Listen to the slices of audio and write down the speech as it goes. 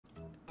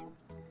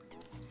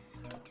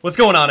What's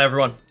going on,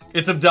 everyone?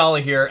 It's Abdallah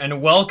here,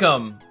 and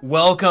welcome to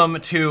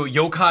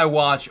Yokai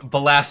Watch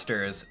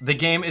Blasters. The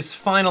game is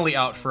finally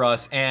out for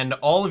us, and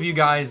all of you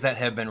guys that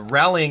have been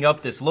rallying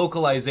up this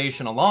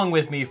localization along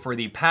with me for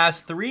the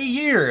past 3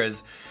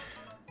 years,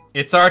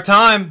 it's our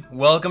time.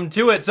 Welcome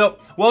to it. So,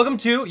 welcome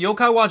to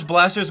Yokai Watch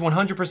Blasters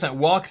 100%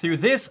 walkthrough.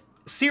 This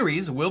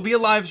series will be a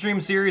live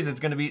stream series. It's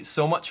going to be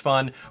so much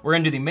fun. We're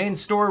going to do the main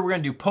story. We're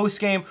going to do post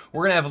game.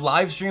 We're going to have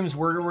live streams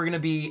where we're going to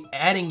be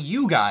adding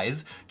you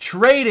guys,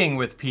 trading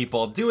with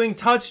people, doing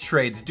touch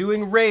trades,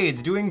 doing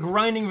raids, doing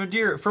grinding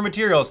for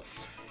materials.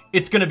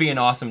 It's going to be an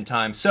awesome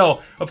time.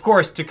 So, of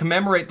course, to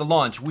commemorate the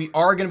launch, we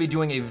are going to be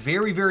doing a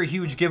very, very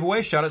huge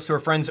giveaway. Shout out to our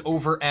friends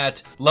over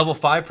at Level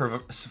 5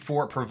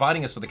 for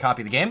providing us with a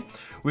copy of the game.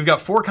 We've got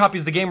 4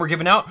 copies of the game we're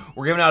giving out.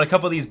 We're giving out a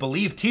couple of these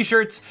Believe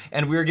t-shirts,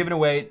 and we're giving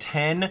away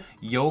 10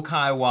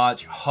 Yokai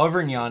Watch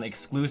Hovernyan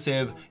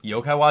exclusive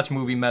Yokai Watch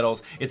movie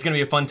medals. It's going to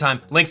be a fun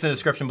time. Links in the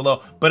description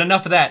below. But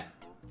enough of that.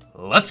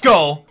 Let's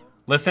go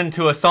listen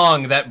to a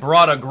song that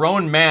brought a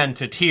grown man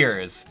to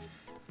tears.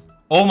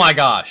 Oh my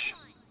gosh.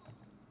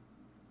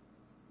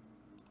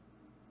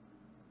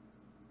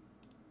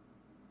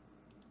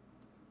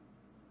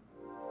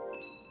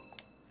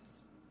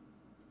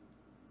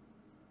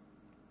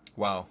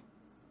 Wow,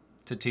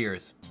 to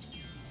tears.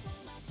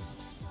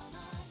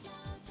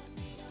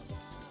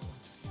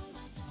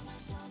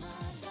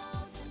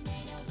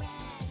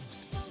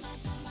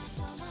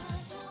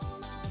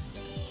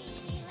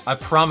 I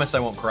promise I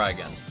won't cry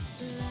again.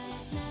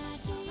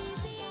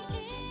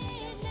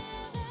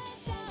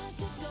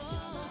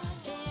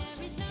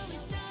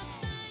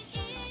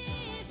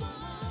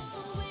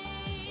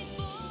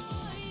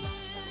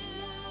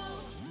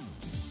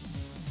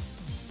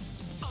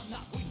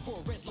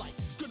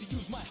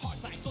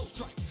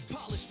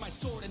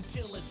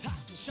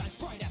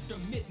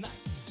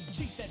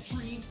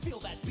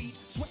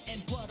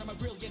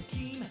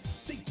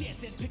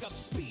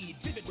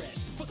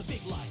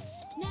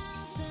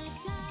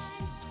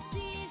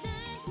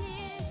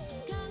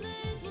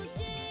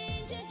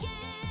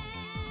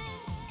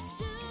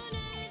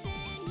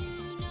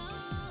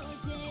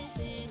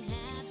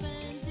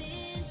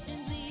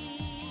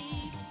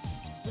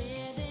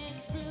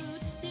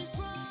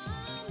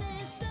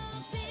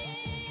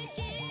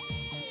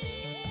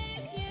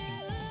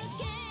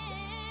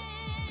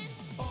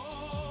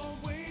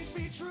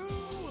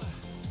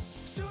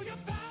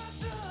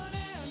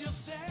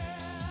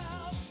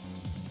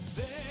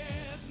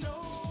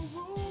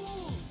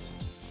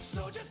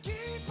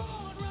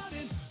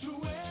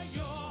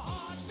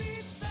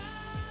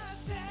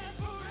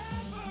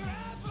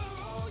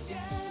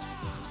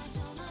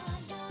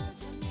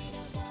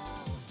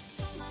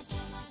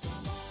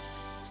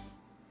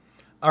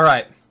 All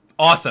right,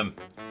 awesome.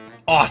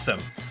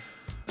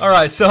 All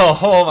right, so,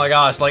 oh my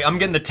gosh, like, I'm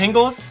getting the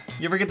tingles.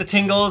 You ever get the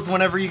tingles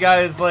whenever you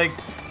guys, like,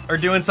 are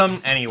doing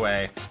something?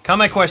 Anyway,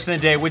 comment question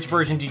of the day, which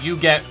version did you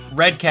get?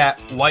 Red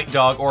Cat, White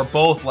Dog, or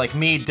both like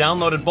me?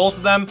 Downloaded both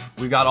of them.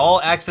 We've got all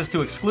access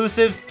to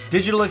exclusives,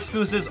 digital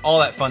exclusives, all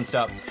that fun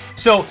stuff.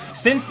 So,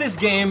 since this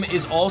game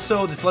is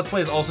also, this Let's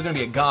Play is also gonna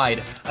be a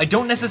guide, I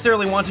don't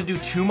necessarily want to do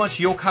too much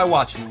Yokai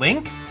Watch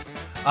Link,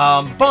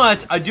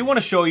 but I do want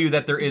to show you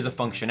that there is a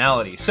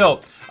functionality. So,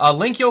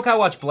 link Yokai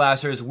Watch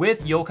Blasters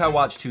with Yokai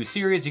Watch 2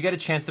 series, you get a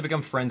chance to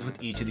become friends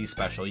with each of these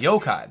special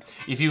yokai.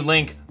 If you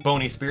link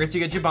Bony Spirits, you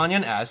get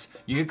Jibanyan S,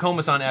 you get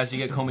Komasan S, you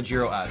get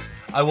Komajiro S.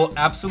 I will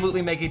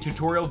absolutely make a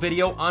tutorial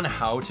video on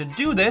how to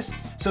do this,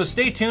 so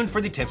stay tuned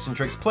for the tips and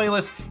tricks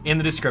playlist in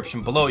the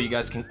description below. You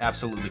guys can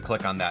absolutely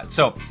click on that.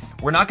 So,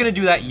 we're not going to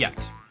do that yet.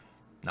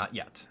 Not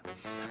yet.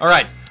 All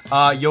right,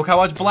 Yokai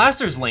Watch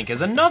Blasters link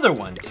is another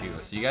one too,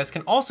 so you guys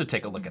can also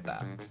take a look at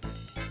that.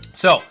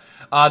 So,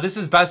 this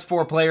is best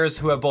for players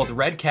who have both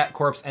Red Cat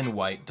Corps and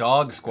White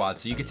Dog Squad,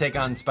 so you can take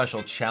on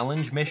special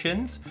challenge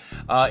missions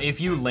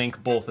if you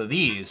link both of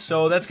these.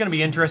 So that's going to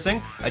be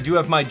interesting. I do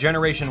have my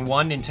Generation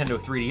 1 Nintendo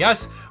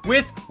 3DS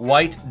with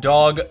White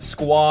Dog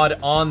Squad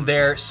on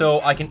there, so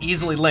I can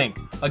easily link.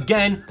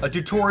 Again, a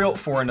tutorial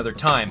for another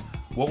time.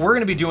 What we're going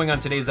to be doing on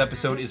today's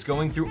episode is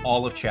going through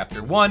all of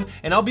Chapter 1,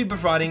 and I'll be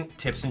providing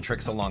tips and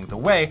tricks along the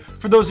way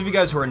for those of you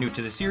guys who are new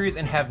to the series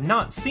and have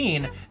not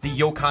seen the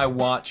Yokai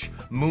Watch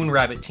Moon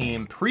Rabbit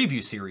Team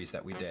preview series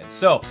that we did.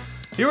 So,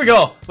 here we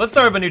go. Let's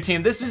start up a new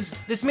team.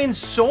 This means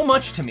so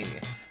much to me.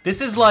 This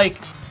is like,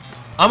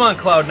 I'm on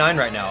cloud 9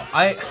 right now.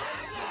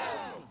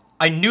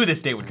 I knew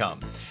this day would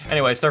come.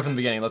 Anyway, start from the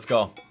beginning. Let's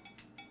go.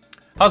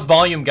 How's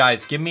volume,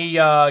 guys? Give me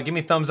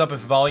thumbs up if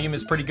volume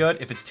is pretty good.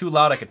 If it's too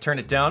loud, I could turn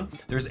it down.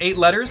 There's 8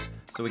 letters,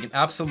 so we can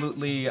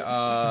absolutely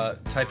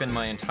type in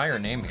my entire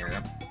name here.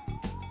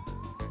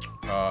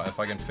 If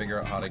I can figure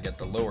out how to get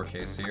the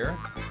lowercase here.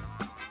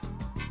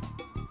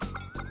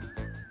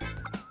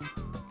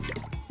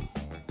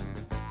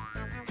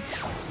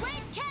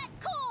 Red Cat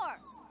Corps.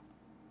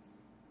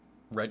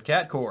 Red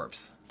Cat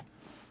Corps.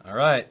 All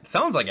right,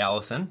 sounds like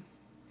Allison.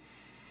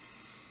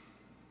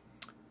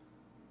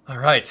 All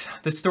right,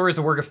 this story is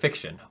a work of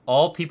fiction.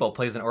 All people,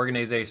 places, and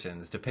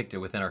organizations depicted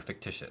within are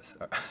fictitious.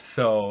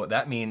 So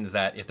that means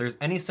that if there's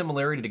any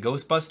similarity to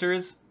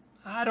Ghostbusters,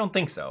 I don't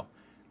think so.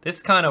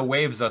 This kind of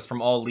waves us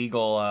from all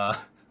legal,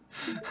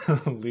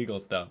 legal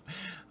stuff.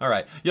 All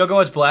right, Yokai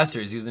Watch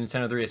Blasters use the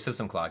Nintendo 3DS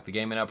system clock. The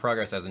game may not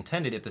progress as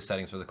intended if the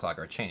settings for the clock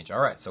are changed. All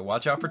right, so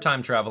watch out for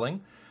time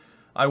traveling.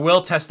 I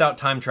will test out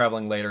time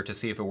traveling later to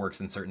see if it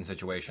works in certain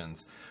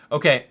situations.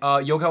 Okay,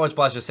 Yokai Watch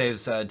Blaster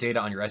saves data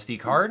on your SD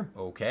card.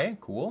 Okay,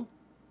 cool.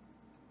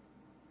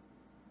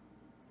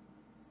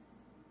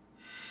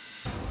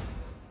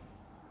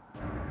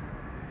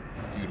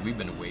 Dude, we've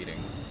been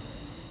waiting.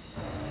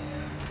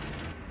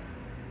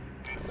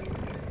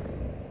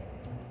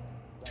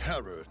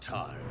 Terror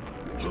time.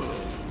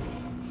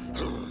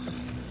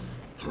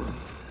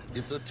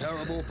 It's a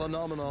terrible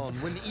phenomenon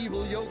when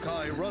evil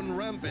yokai run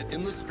rampant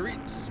in the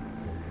streets.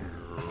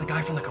 That's the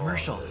guy from the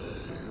commercial.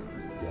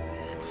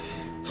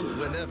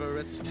 Whenever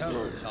it's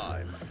terror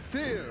time,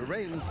 fear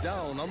rains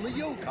down on the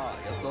yokai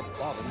at the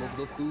bottom of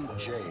the food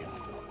chain.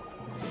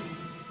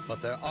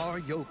 But there are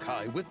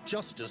yokai with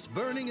justice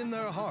burning in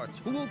their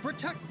hearts who will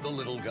protect the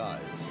little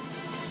guys.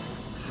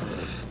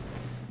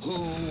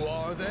 Who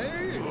are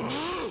they?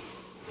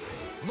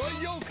 The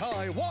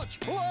Yokai Watch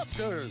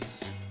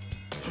Blasters!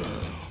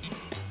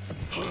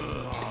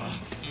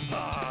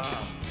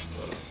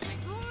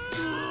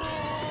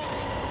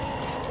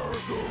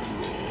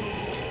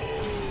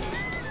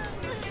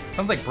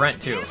 Sounds like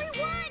Brent, too.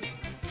 Everyone,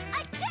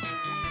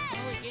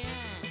 attack!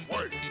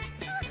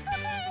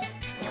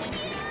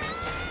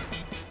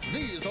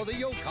 These are the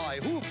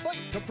yokai who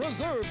fight to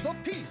preserve the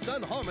peace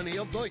and harmony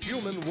of the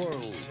human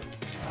world.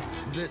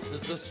 This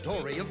is the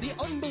story of the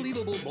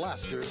unbelievable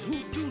blasters who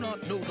do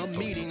not know the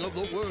meaning of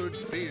the word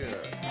fear.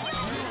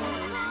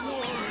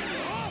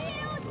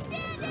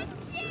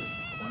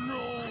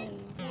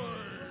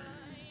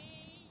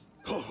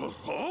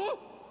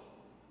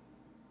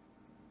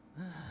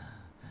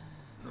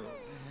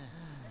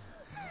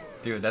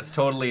 Dude, that's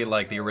totally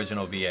like the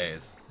original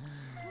VAs.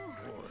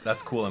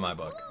 That's cool in my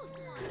book.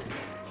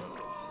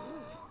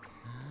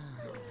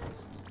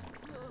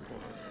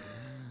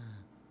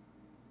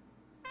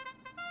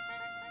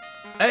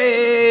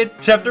 Hey,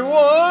 chapter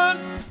 1!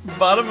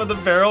 Bottom of the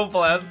barrel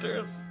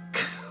blasters.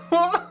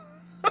 You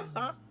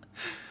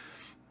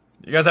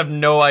guys have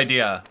no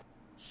idea.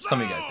 Some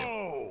of you guys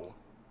do.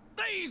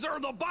 These are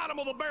the bottom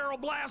of the barrel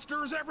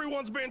blasters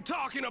everyone's been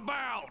talking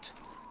about.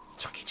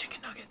 Chunky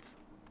chicken nuggets.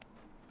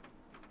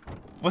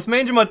 What's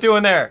Manjamut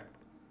doing there?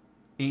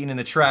 Eating in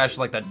the trash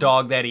like the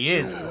dog that he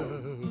is.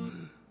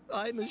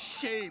 I'm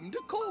ashamed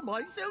to call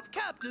myself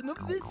captain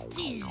of this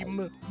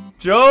team.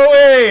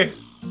 Joey!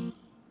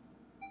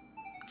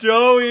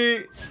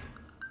 Joey!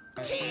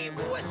 Team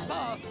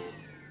Whisper,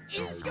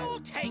 is your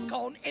tank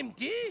on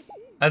empty?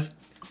 That's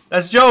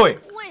Joey.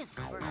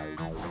 Whisper,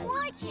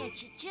 why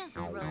can't you just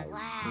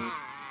relax?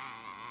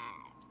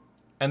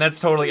 And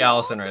that's totally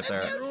Allison right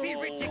there. Don't be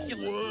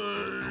ridiculous.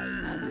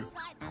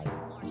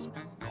 Marshmallow.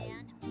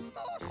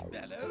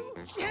 Marshmallow?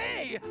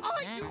 Hey,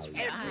 I do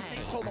everything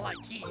for my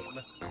team.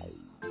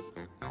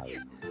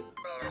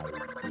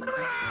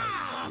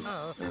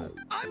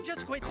 I'm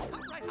just going to cut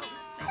right out.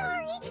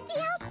 Sorry, the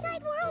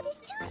outside world is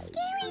too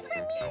scary for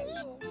me.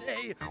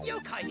 Hey,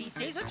 yokai these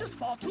days are just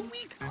far too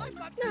weak. I've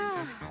got...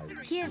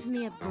 Give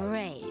me a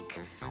break.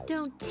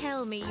 Don't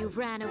tell me you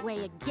ran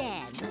away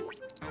again.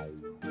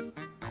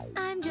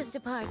 I'm just a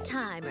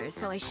part-timer,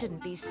 so I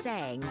shouldn't be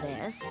saying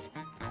this.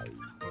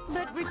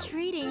 But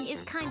retreating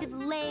is kind of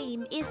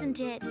lame, isn't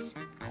it?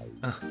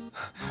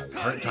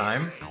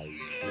 Part-time?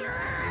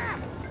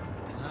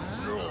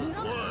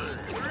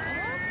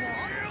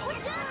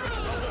 What's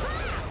happening?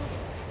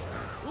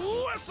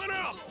 Listen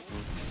up!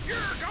 You're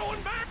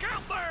going back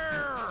out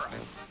there!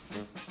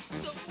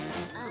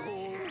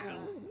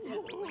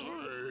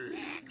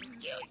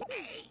 Excuse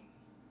me.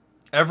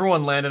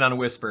 Everyone landed on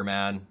Whisper,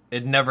 man.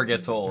 It never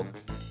gets old.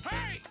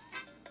 Hey!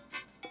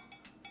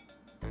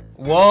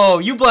 Whoa,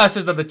 you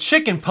blasters are the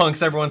chicken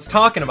punks everyone's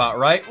talking about,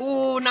 right?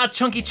 Ooh, not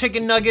chunky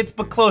chicken nuggets,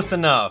 but close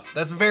enough.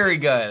 That's very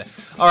good.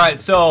 All right,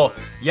 so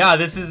yeah,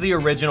 this is the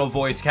original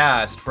voice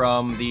cast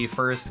from the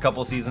first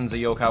couple seasons of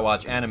Yokai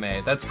Watch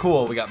anime. That's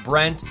cool. We got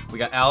Brent, we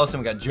got Allison,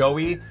 we got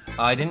Joey.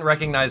 I didn't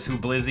recognize who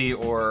Blizzy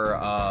or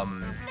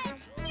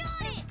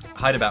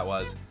Hydabat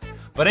was.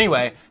 But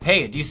anyway,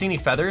 hey, do you see any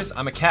feathers?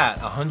 I'm a cat,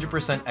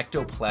 100%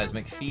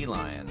 ectoplasmic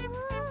feline.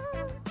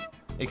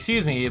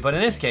 Excuse me, but in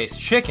this case,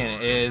 chicken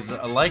is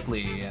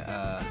likely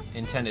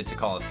intended to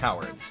call us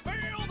cowards. Feel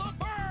the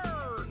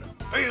burn!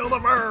 Feel the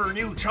burn,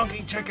 you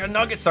chunky chicken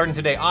nuggets! Starting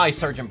today, I,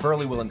 Sergeant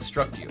Burley, will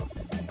instruct you.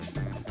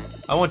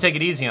 I won't take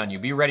it easy on you.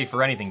 Be ready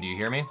for anything, do you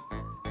hear me?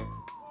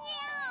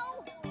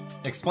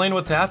 Explain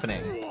what's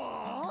happening.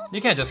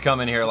 You can't just come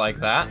in here like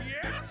that.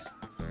 Yes?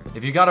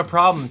 If you got a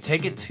problem,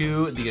 take it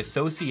to the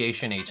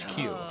Association HQ.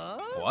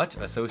 What?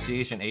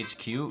 Association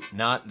HQ?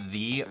 Not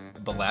the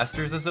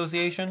Blasters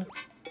Association?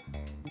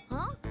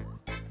 Huh?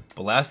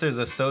 Blasters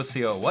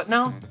Associo... What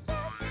now?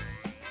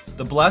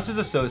 The Blasters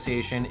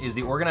Association is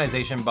the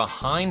organization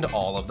behind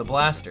all of the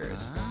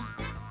blasters.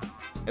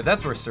 If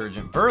that's where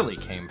Sergeant Burley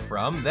came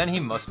from, then he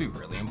must be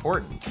really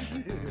important.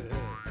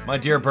 My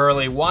dear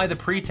Burley, why the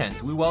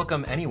pretense? We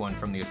welcome anyone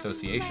from the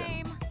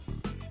association.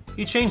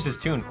 He changed his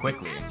tune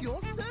quickly. At your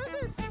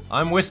service.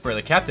 I'm Whisper,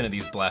 the captain of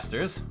these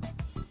blasters.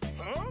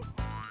 Huh?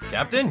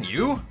 Captain,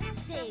 you?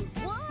 Say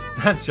what?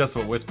 That's just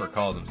what Whisper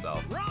calls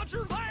himself.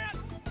 Roger that.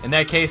 In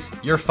that case,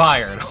 you're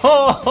fired.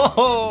 Ho ho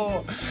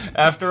ho!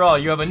 After all,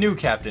 you have a new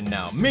captain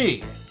now,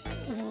 me.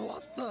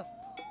 What the?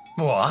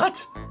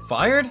 What?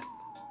 Fired?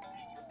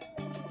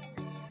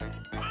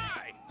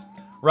 Hi.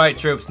 Right,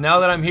 troops, now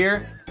that I'm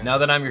here, now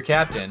that I'm your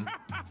captain,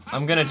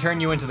 I'm gonna turn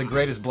you into the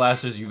greatest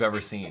blasters you've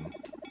ever seen.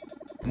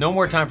 No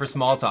more time for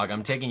small talk,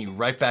 I'm taking you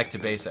right back to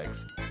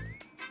basics.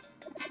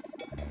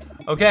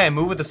 Okay,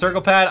 move with the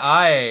circle pad.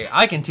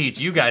 I can teach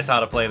you guys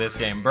how to play this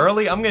game.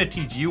 Burley, I'm gonna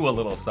teach you a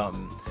little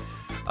something.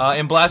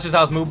 In Blaster's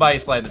House Move By, you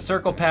slide the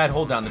circle pad,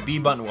 hold down the B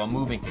button while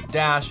moving to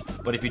dash,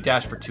 but if you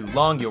dash for too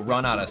long, you'll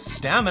run out of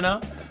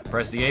stamina.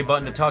 Press the A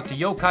button to talk to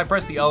Yokai,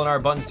 press the L and R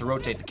buttons to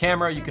rotate the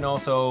camera. You can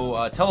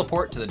also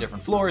teleport to the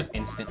different floors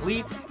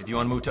instantly. If you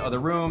want to move to other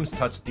rooms,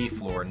 touch the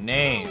floor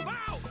name.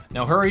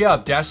 Now hurry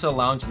up, dash to the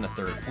lounge on the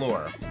 3rd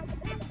floor.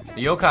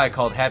 The Yokai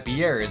called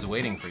Happy Air is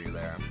waiting for you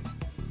there.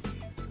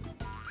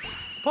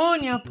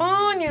 Ponya,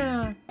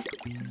 Ponya!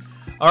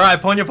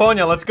 Alright, Ponya,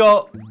 Ponya, let's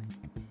go!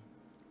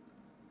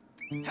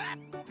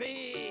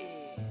 Happy.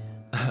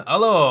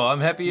 Hello, I'm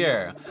Happy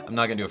Air. I'm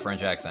not gonna do a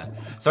French accent.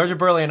 Sergeant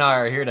Burley and I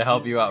are here to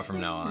help you out from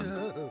now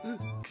on.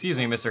 Excuse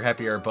me, Mr.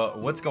 Happy Air, but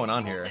what's going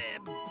on here?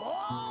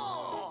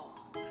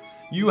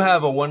 You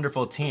have a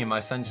wonderful team.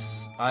 I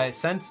sense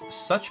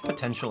such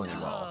potential in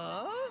you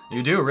all.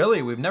 You do,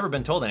 really? We've never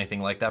been told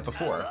anything like that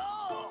before.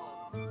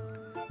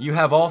 You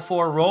have all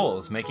 4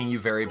 roles, making you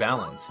very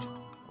balanced.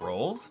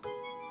 Roles?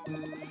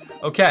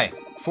 Okay,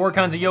 4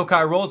 kinds of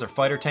yokai roles are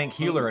fighter, tank,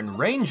 healer, and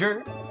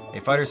ranger. A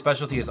fighter's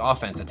specialty is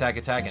offense, attack,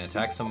 attack, and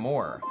attack some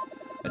more.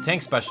 A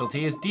tank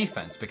specialty is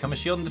defense, become a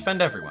shield and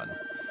defend everyone.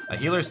 A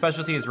healer's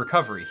specialty is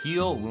recovery,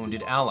 heal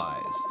wounded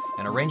allies.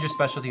 And a ranger's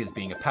specialty is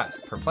being a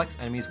pest, perplex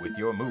enemies with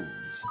your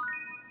moves.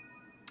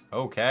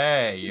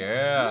 Okay,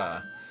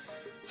 yeah.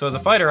 So as a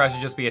fighter, I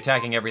should just be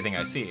attacking everything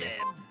I see.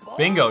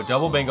 Bingo,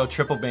 double bingo,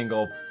 triple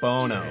bingo,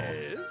 bono.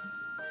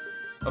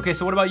 Okay,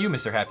 so what about you,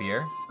 Mr. Happy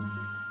Air?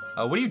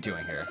 What are you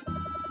doing here?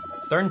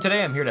 Starting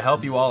today, I'm here to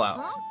help you all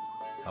out.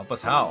 Help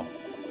us how?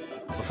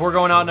 Before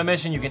going out on a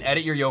mission, you can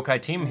edit your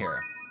yokai team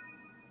here.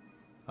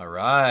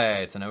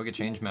 Alright, so now we can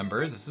change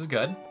members. This is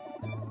good.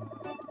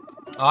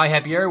 I,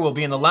 Happy Air, will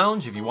be in the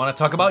lounge if you want to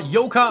talk about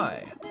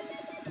yokai.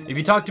 If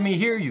you talk to me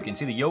here, you can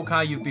see the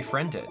yokai you've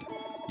befriended.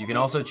 You can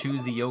also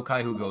choose the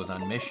yokai who goes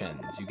on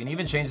missions. You can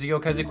even change the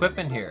yokai's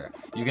equipment here.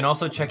 You can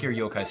also check your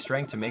yokai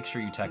strength to make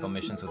sure you tackle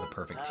missions with a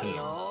perfect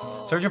team.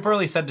 Sergeant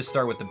Burley said to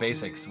start with the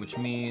basics, which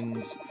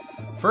means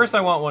first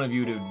I want one of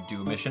you to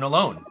do a mission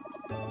alone.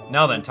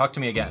 Now then, talk to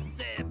me again.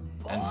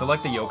 And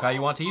select the yokai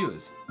you want to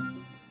use.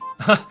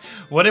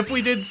 What if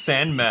we did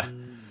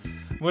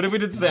Sanmeh? What if we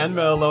did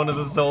Sanmeh alone as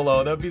a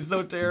solo? That'd be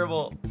so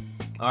terrible.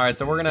 Alright,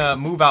 so we're gonna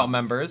move out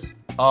members.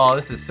 Oh,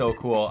 this is so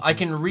cool. I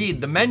can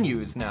read the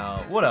menus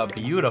now. What a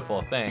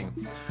beautiful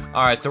thing.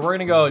 Alright, so we're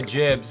gonna go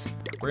Jibs.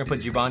 We're gonna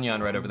put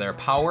Jibanyan right over there.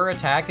 Power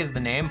attack is the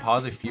name.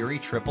 Pause of Fury,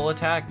 triple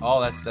attack. Oh,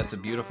 that's a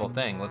beautiful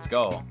thing. Let's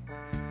go.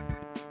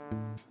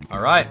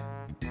 Alright.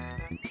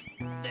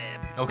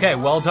 Okay,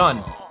 well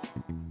done.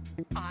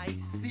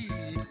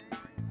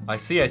 I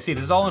see. This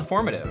is all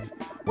informative.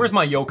 Where's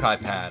my yokai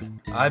pad?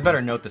 I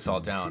better note this all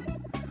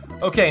down.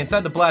 Okay,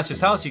 inside the Blaster's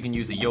house, you can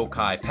use a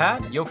yokai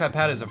pad. Yokai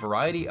pad is a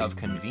variety of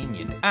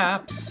convenient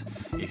apps.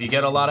 If you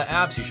get a lot of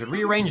apps, you should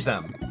rearrange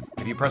them.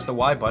 If you press the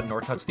Y button or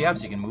touch the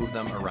apps, you can move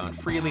them around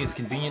freely. It's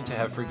convenient to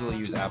have frequently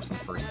used apps on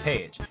the first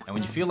page. And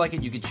when you feel like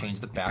it, you can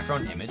change the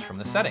background image from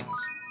the settings.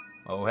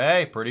 Oh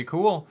hey, pretty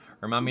cool.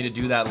 Remind me to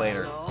do that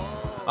later.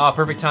 Ah,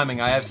 perfect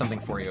timing. I have something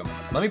for you.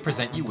 Let me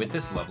present you with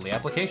this lovely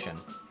application.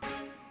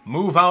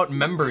 Move Out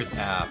Members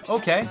app.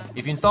 Okay,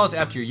 if you install this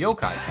app to your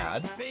yokai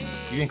pad,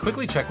 you can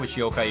quickly check which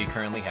yokai you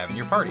currently have in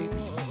your party.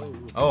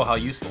 Oh, how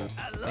useful.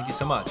 Thank you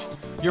so much.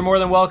 You're more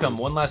than welcome.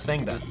 One last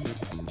thing then.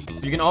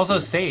 You can also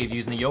save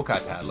using the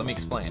yokai pad. Let me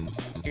explain.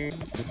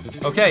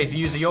 Okay, if you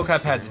use the yokai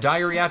pad's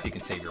diary app, you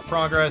can save your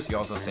progress. You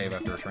also save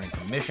after returning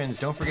from missions.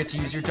 Don't forget to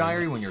use your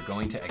diary when you're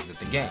going to exit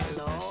the game.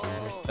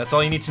 That's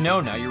all you need to know.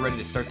 Now you're ready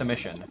to start the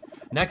mission.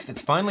 Next,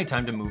 it's finally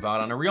time to move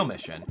out on a real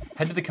mission.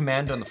 Head to the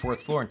command on the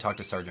 4th floor and talk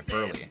to Sergeant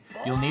Burley.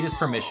 You'll need his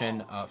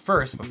permission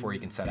first before you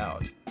can set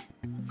out.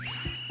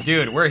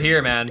 Dude, we're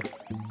here, man.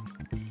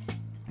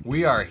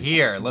 We are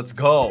here. Let's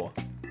go.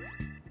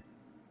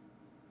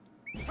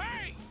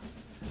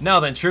 Now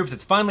then, troops,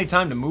 it's finally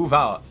time to move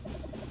out.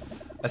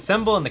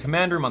 Assemble in the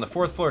command room on the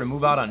 4th floor to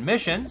move out on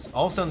missions.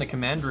 Also in the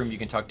command room, you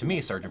can talk to me,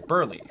 Sergeant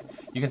Burley.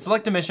 You can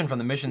select a mission from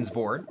the missions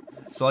board.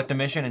 Select a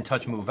mission and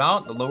touch move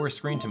out, the lower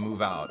screen to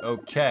move out.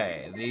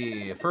 Okay,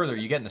 the further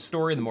you get in the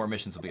story, the more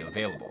missions will be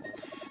available.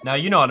 Now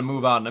you know how to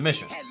move out on a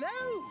mission.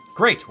 Hello.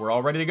 Great, we're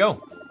all ready to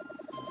go.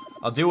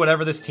 I'll do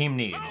whatever this team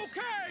needs.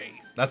 Okay.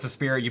 That's a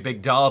spirit, you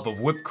big dollop of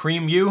whipped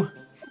cream, you.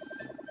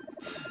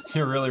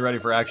 You're really ready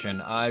for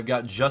action. I've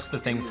got just the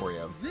thing for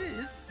you.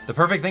 This? The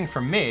perfect thing for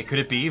me. Could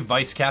it be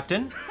Vice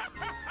Captain?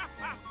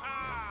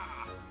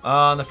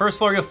 On the first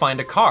floor, you'll find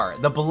a car,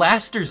 the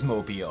Blaster's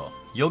Mobile.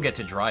 You'll get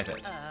to drive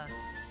it.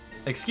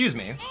 Excuse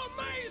me.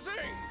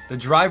 Amazing! The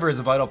driver is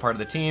a vital part of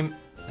the team,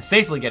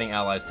 safely getting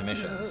allies to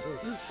missions.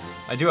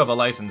 I do have a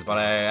license, but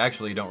I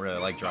actually don't really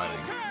like driving.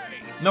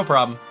 No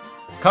problem.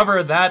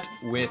 Cover that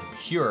with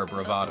pure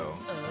bravado.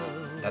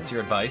 That's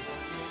your advice?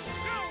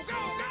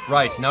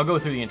 Right, now go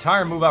through the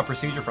entire move-out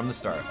procedure from the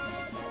start.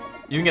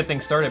 You can get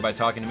things started by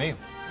talking to me.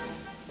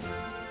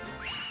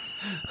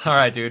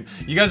 Alright, dude.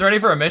 You guys ready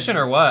for a mission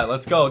or what?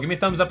 Let's go. Give me a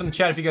thumbs up in the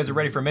chat if you guys are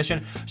ready for a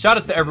mission.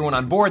 Shoutouts to everyone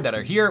on board that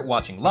are here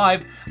watching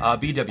live.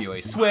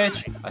 BWA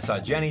Switch. I saw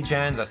Jenny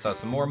Jens. I saw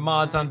some more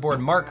mods on board.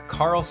 Mark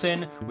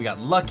Carlson. We got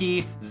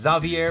Lucky.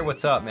 Xavier.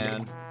 What's up,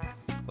 man?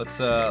 Let's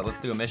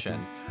do a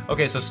mission.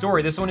 Okay, so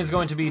story. This one is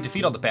going to be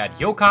defeat all the bad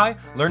yokai.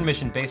 Learn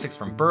mission basics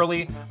from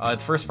Burly. The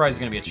first prize is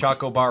going to be a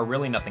Choco Bar.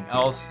 Really nothing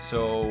else.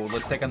 So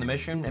let's take on the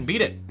mission and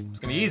beat it. It's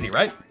going to be easy,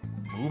 right?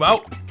 Move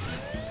out.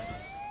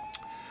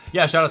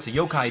 Yeah, shout out to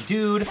Yokai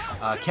Dude,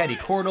 Caddy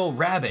Cordal,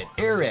 Rabbit,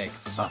 Eric,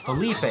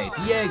 Felipe,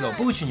 Diego,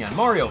 Buchinyan,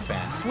 Mario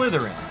Fan,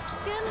 Slytherin,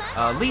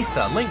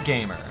 Lisa, Link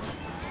Gamer,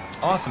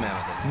 Awesome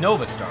Amethyst,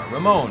 Nova Star,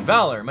 Ramon,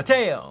 Valor,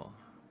 Mateo.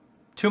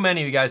 Too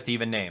many of you guys to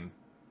even name,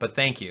 but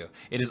thank you.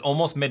 It is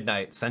almost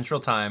midnight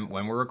Central Time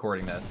when we're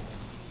recording this.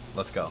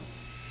 Let's go.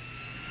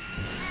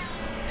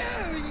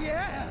 Oh,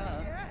 yeah!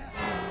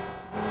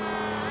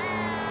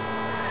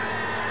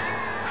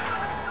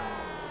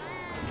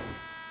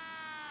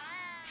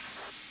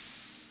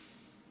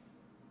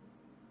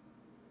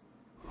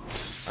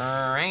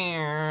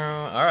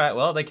 All right,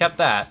 well, they kept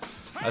that.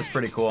 That's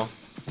pretty cool.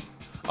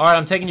 All right,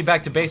 I'm taking you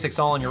back to basics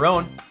all on your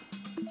own.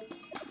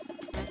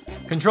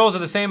 Controls are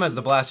the same as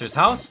the Blaster's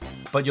house,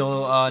 but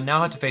you'll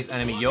now have to face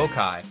enemy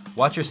yokai.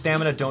 Watch your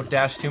stamina, don't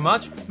dash too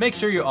much. Make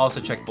sure you also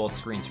check both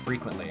screens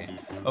frequently.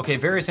 Okay,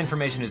 various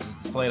information is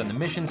displayed on the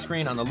mission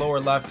screen. On the lower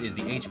left is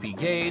the HP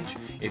gauge.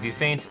 If you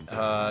faint,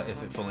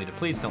 if it fully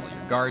depletes, don't let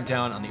your guard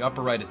down. On the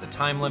upper right is the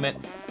time limit.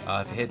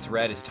 If it hits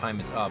red, its time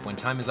is up. When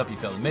time is up, you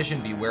fail the mission.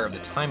 Be aware of the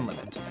time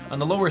limit. On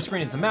the lower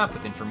screen is the map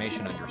with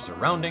information on your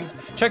surroundings.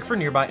 Check for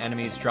nearby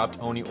enemies,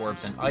 dropped Oni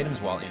orbs, and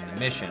items while in the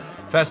mission.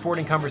 Fast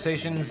forwarding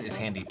conversations is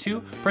handy too.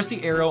 Press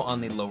the arrow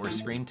on the lower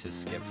screen to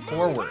skip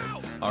forward.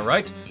 All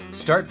right,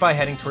 start by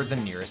heading towards the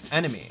nearest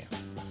enemy.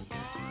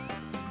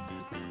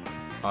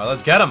 All right,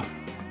 let's get them.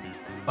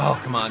 Oh,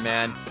 come on,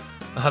 man.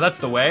 That's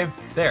the way.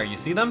 There, you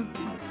see them?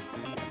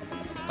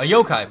 A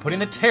yokai putting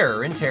the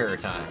terror in terror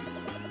time,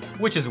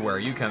 which is where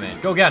you come in.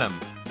 Go get them.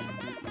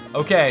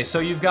 Okay, so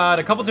you've got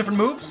a couple different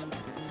moves.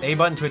 A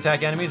button to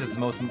attack enemies is the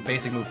most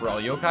basic move for all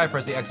yokai.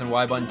 Press the X and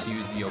Y button to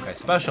use the yokai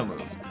special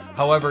moves.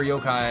 However,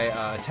 yokai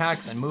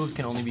attacks and moves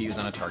can only be used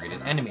on a targeted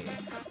enemy.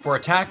 For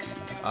attacks,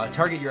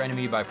 target your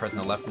enemy by pressing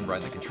the left and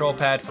right on the control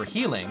pad. For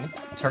healing,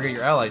 target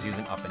your allies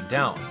using up and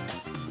down.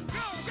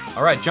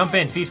 All right, jump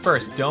in, feet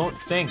first. Don't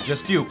think,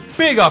 just do.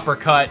 Big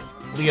uppercut,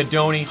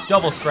 Leodoni,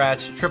 double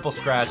scratch, triple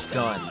scratch,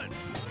 done.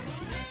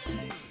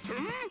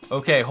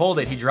 Okay, hold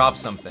it, he drops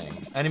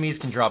something. Enemies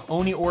can drop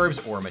Oni orbs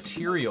or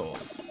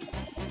materials.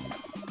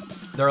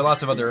 There are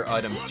lots of other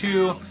items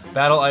too.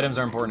 Battle items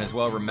are important as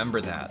well,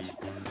 remember that.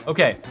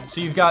 Okay,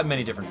 so you've got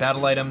many different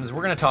battle items.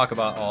 We're gonna talk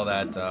about all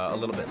that a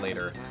little bit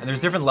later. And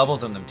there's different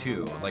levels of them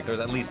too. Like there's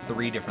at least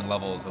 3 different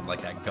levels of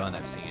like that gun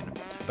I've seen.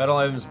 Battle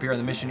items appear in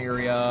the mission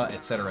area,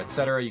 etc,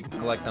 etc. You can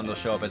collect them, they'll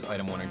show up as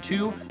item 1 or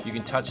 2. You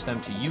can touch them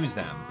to use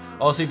them.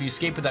 Also, if you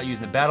escape without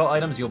using the battle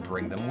items, you'll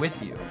bring them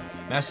with you.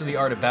 Master the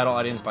art of battle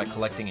items by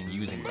collecting and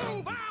using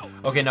them.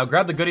 Okay, now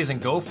grab the goodies and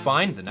go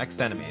find the next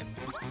enemy.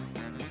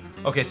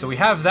 Okay, so we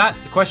have that.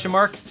 The question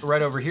mark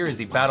right over here is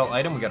the battle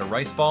item. We got a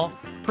rice ball.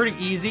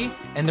 Pretty easy,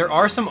 and there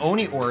are some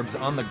Oni orbs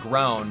on the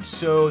ground,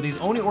 so these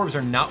Oni orbs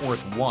are not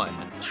worth 1,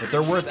 but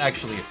they're worth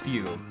actually a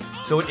few.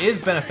 So it is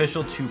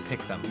beneficial to pick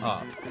them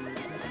up.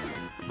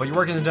 But your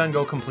work isn't done,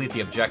 go complete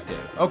the objective.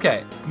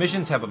 Okay,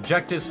 missions have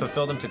objectives,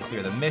 fulfill them to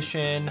clear the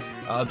mission.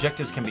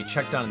 Objectives can be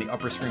checked on in the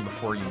upper screen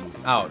before you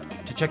move out.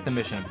 To check the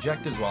mission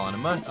objectives while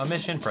on a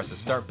mission, press the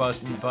start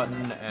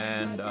button,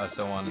 and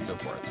so on and so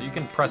forth. So you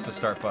can press the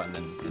start button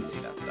and see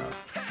that stuff.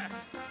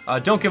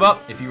 Don't give up.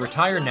 If you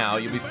retire now,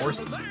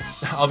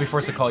 I'll be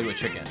forced to call you a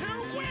chicken.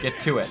 Get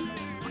to it.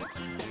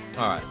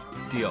 All right,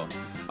 deal.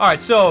 All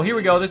right, so here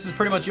we go. This is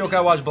pretty much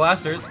Yokai Watch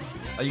Blasters.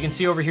 You can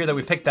see over here that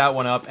we picked that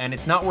one up, and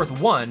it's not worth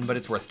 1, but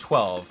it's worth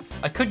 12.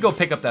 I could go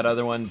pick up that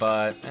other one,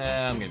 but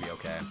I'm gonna be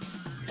okay.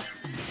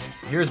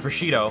 Here's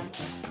Bushido.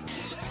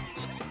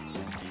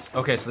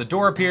 Okay, so the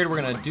door appeared. We're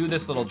gonna do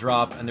this little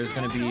drop, and there's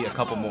gonna be a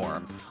couple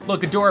more.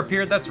 Look, a door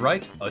appeared. That's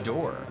right, a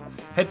door.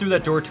 Head through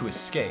that door to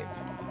escape.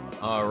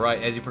 All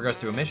right, as you progress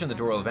through a mission, the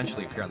door will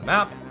eventually appear on the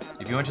map.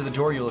 If you enter the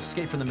door, you'll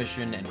escape from the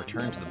mission and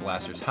return to the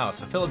Blaster's house.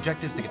 Fulfill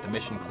objectives to get the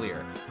mission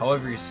clear.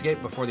 However, you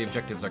escape before the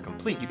objectives are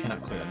complete, you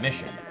cannot clear the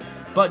mission.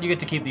 But you get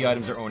to keep the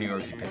items or Oni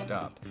orbs you picked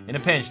up. In a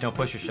pinch, don't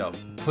push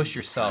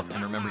yourself,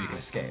 and remember you can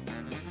escape.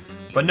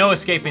 But no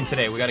escaping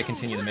today, we gotta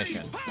continue the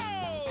mission.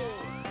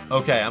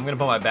 Okay, I'm gonna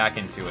put my back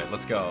into it,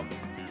 let's go.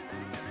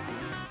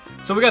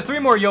 So we got 3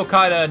 more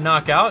yokai to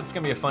knock out, it's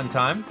gonna be a fun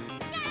time.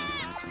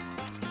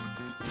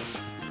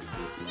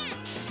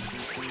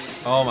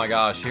 Oh my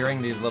gosh,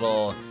 hearing these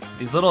little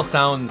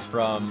sounds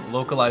from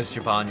Localized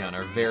Jibanyan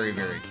are very,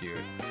 very cute.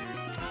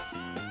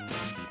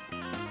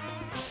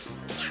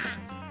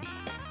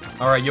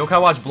 Alright,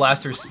 Yokai Watch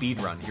Blaster's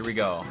speedrun. Here we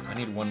go. I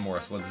need one more,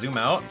 so let's zoom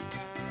out.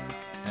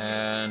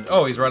 And,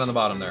 oh, he's right on the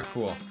bottom there.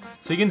 Cool.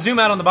 So you can zoom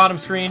out on the bottom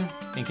screen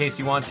in case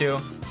you want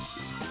to.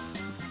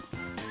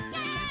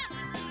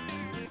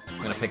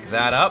 I'm gonna pick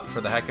that up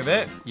for the heck of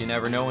it. You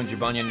never know when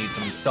Jibanyan needs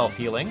some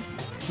self-healing.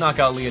 Let's knock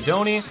out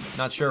Leodoni.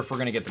 Not sure if we're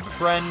gonna get the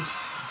befriend,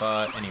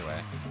 but anyway.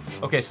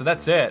 Okay, so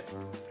that's it.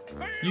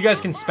 You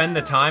guys can spend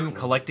the time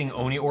collecting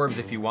Oni orbs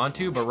if you want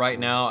to, but right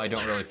now I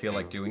don't really feel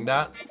like doing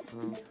that.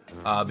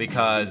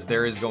 Because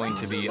there is going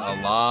to be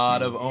a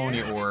lot of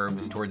Oni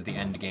orbs towards the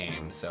end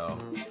game, so.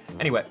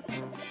 Anyway,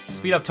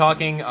 speed up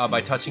talking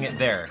by touching it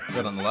there.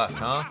 Good on the left,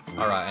 huh?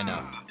 Alright,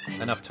 enough.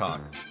 Enough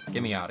talk.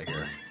 Get me out of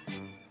here.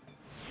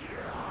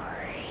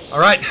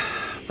 Alright,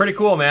 pretty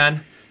cool,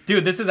 man.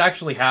 Dude, this is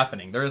actually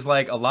happening. There's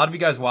like a lot of you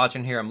guys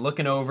watching here. I'm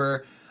looking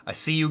over. I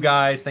see you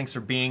guys. Thanks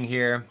for being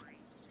here.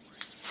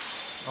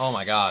 Oh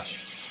my gosh.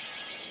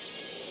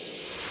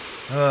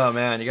 Oh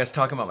man, you guys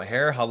talking about my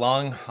hair? How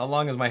long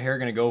is my hair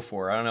gonna go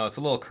for? I don't know, it's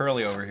a little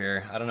curly over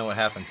here. I don't know what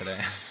happened today.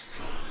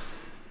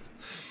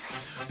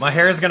 My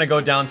hair is gonna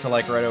go down to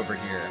like right over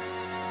here.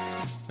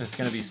 It's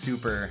gonna be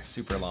super,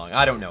 super long.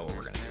 I don't know what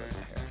we're gonna do with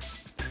my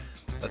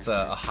hair. That's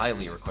a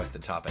highly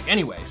requested topic.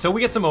 Anyway, so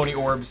we get some Oni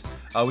orbs.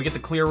 We get the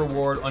clear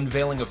reward,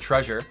 Unveiling of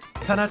Treasure.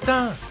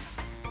 Ta-da-da!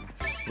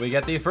 We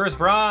get the first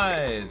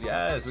prize.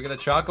 Yes, we get a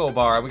Choco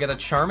Bar. We get a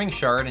Charming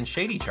Shard and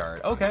Shady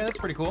Shard. Okay, that's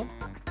pretty cool.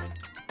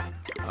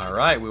 All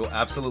right, we will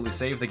absolutely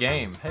save the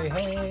game. Hey,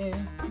 hey.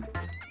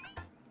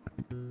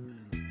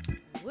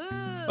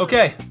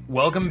 Okay,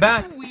 welcome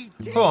back.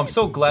 Oh, I'm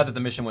so glad that the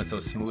mission went so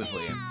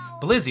smoothly.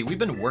 Blizzy, we've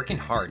been working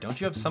hard.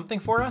 Don't you have something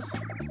for us?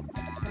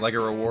 Like a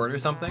reward or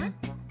something?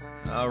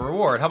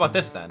 Reward, how about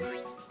this then?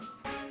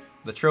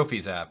 The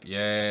Trophies app,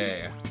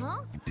 yay.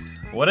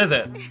 What is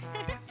it?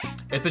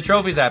 It's a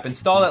Trophies app.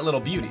 Install that little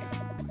beauty.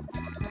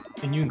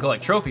 And you can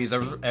collect trophies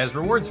as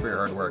rewards for your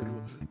hard work.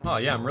 Oh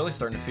yeah, I'm really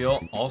starting to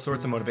feel all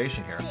sorts of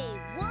motivation here.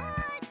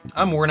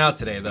 I'm worn out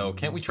today though.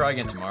 Can't we try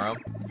again tomorrow?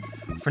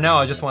 For now,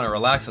 I just want to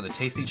relax with a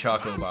tasty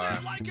Choco Bar.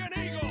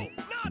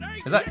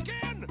 Is that...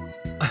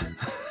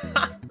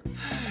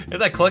 Is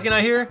that clicking I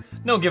hear?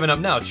 No giving up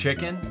now,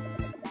 chicken.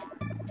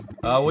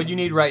 What you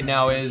need right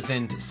now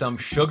isn't some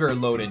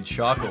sugar-loaded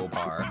Choco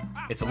Bar.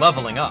 It's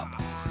leveling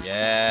up.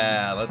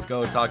 Yeah, let's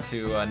go talk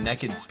to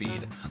Naked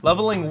Speed.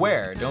 Leveling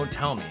where? Don't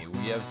tell me.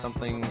 We have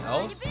something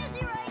else?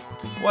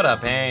 What a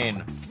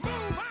pain.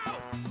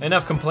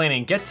 Enough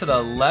complaining. Get to the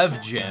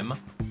Lev Gym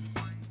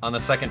on the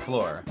second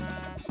floor.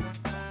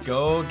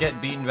 Go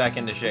get beaten back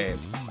into shape.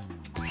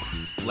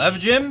 Lev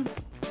Gym?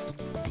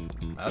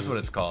 That's what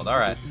it's called. All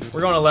right,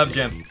 we're going to Lev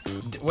Gym.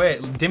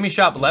 Wait, Dimmy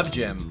Shop Lev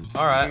Gym.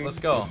 All right, let's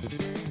go.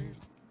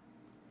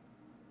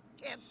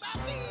 Can't stop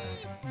me.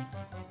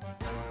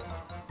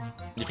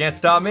 You can't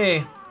stop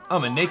me.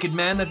 I'm a naked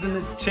man that's in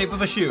the shape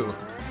of a shoe.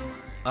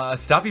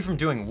 Stop you from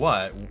doing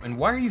what? And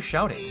why are you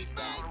shouting?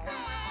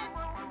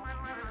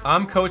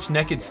 I'm Coach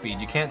Naked Speed.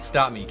 You can't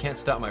stop me. You can't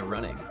stop my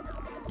running.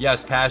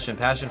 Yes, passion.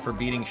 Passion for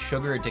beating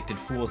sugar-addicted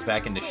fools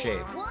back into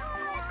shape.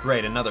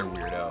 Great, another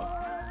weirdo.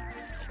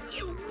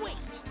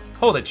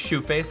 Hold it,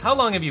 Shoeface. How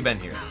long have you been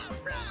here?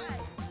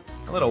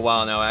 A little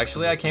while now,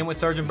 actually. I came with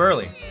Sergeant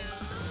Burley.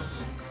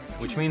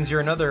 Which means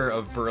you're another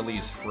of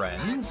Burley's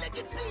friends.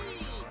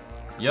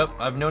 Yep,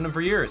 I've known him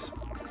for years.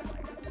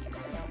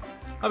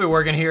 I'll be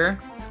working here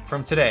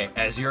from today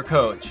as your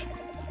coach.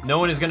 No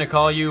one is gonna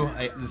call you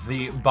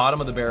the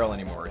bottom of the barrel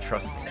anymore,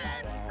 trust me.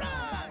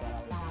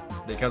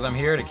 Because I'm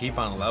here to keep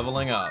on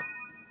leveling up.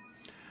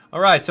 All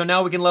right, so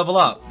now we can level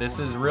up. This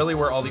is really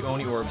where all the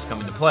Oni orbs come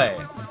into play.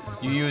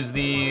 You use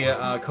the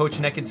Coach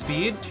Naked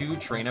Speed to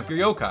train up your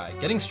yokai,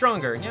 getting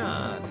stronger,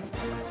 yeah.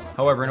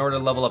 However, in order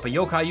to level up a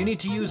yokai, you need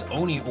to use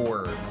Oni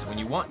orbs. When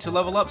you want to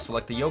level up,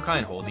 select the yokai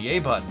and hold the A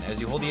button.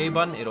 As you hold the A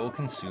button, it'll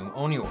consume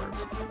Oni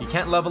orbs. You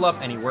can't level up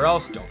anywhere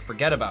else, don't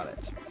forget about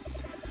it.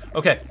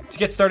 Okay, to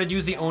get started,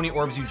 use the Oni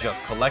orbs you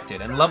just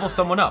collected and level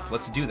someone up.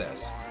 Let's do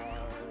this.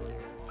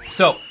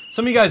 So,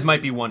 some of you guys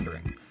might be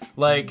wondering,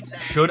 like,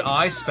 should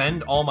I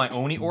spend all my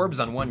Oni orbs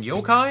on one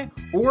yokai,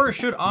 or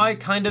should I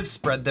kind of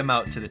spread them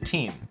out to the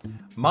team?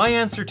 My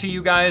answer to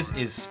you guys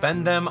is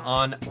spend them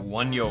on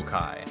one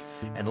yokai,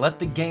 and let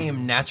the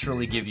game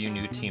naturally give you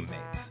new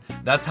teammates.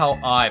 That's how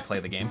I play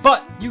the game,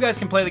 but you guys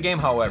can play the game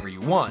however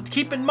you want.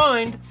 Keep in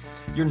mind,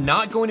 you're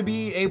not going to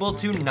be able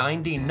to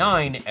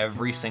 99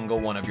 every single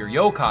one of your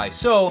yokai,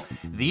 so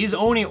these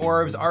Oni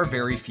orbs are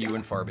very few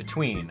and far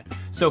between.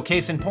 So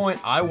case in point,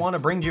 I want to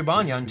bring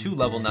Jibanyan to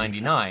level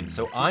 99,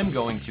 so I'm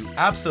going to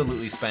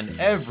absolutely spend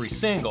every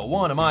single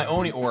one of my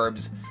Oni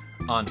orbs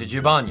onto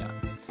Jibanyan.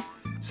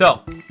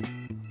 So,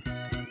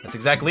 that's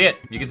exactly it.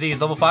 You can see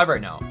he's level 5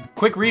 right now.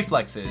 Quick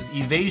reflexes.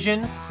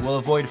 Evasion will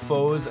avoid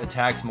foes'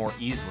 attacks more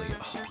easily.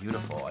 Oh,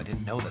 beautiful. I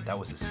didn't know that that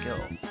was a skill.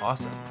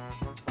 Awesome.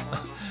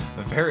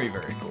 Very,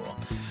 very cool.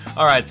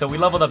 All right, so we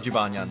leveled up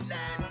Jibanyan.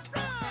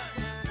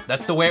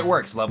 That's the way it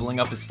works.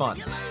 Leveling up is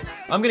fun.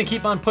 I'm gonna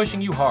keep on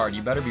pushing you hard.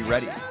 You better be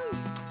ready.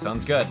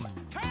 Sounds good.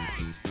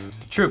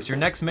 Troops, your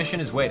next mission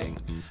is waiting.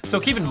 So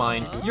keep in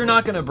mind, you're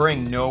not gonna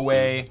bring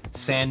Yokai,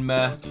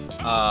 Sanma,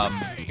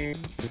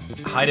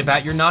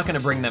 Hydabat, you're not gonna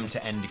bring them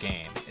to end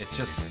game. It's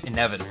just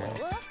inevitable.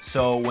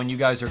 So when you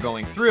guys are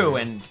going through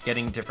and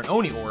getting different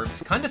Oni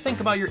orbs, kind of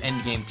think about your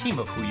end game team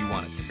of who you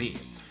want it to be.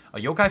 A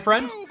Yokai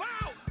friend?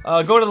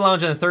 Go to the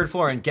lounge on the 3rd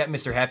floor and get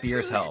Mr. Happy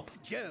Ear's help.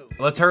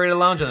 Let's hurry to the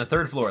lounge on the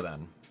 3rd floor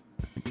then.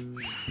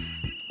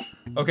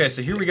 Okay,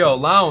 so here we go,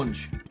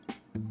 lounge.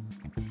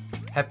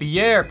 Happy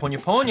Year, Ponya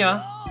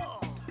Ponya.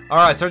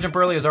 Alright, Sergeant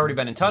Burley has already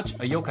been in touch.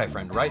 A Yokai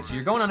friend, right? So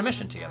you're going on a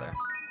mission together.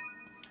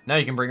 Now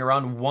you can bring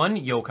around 1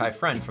 Yokai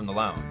friend from the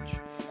lounge.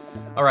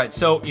 Alright,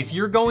 so if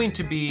you're going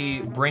to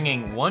be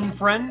bringing 1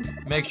 friend,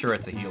 make sure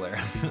it's a healer.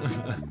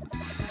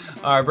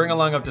 Alright, bring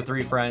along up to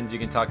 3 friends. You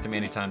can talk to me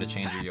anytime to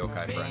change your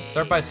Yokai friend.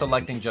 Start by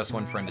selecting just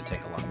 1 friend to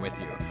take along with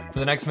you. For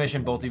the next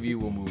mission, both of you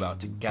will move out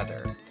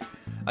together.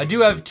 I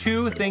do have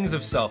 2 things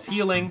of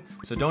self-healing,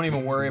 so don't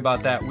even worry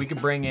about that. We could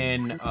bring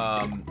in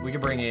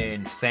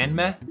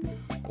Sanme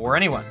or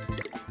anyone.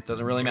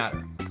 Doesn't really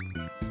matter.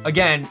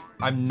 Again,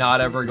 I'm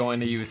not ever going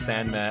to use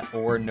Sanme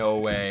or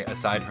Yokai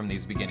aside from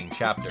these beginning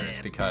chapters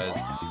because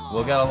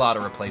we'll get a lot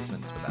of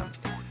replacements for them.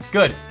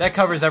 Good, that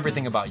covers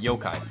everything about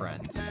Yokai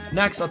friends.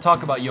 Next, I'll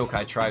talk about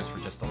Yokai tribes for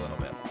just a little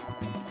bit.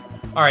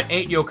 Alright,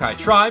 8 Yokai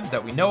tribes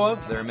that we know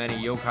of. There are many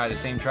Yokai the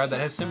same tribe that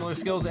have similar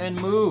skills and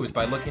moves.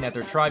 By looking at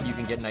their tribe, you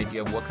can get an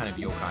idea of what kind of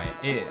Yokai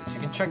it is. You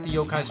can check the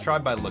Yokai's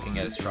tribe by looking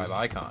at its tribe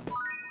icon.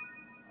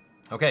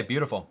 Okay,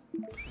 beautiful.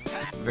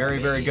 Very,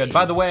 very good.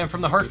 By the way, I'm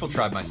from the Heartful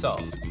tribe myself.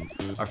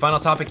 Our final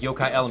topic,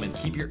 Yokai elements.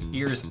 Keep your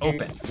ears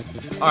open.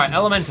 Alright,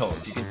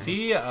 elementals. You can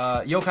see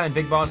Yokai and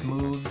Big Boss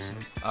moves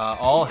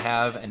all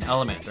have an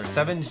element. There are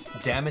 7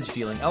 damage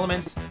dealing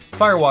elements: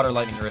 fire, water,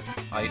 lightning, earth,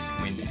 ice,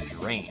 wind, and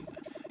drain.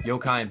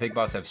 Yokai and Big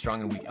Boss have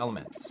strong and weak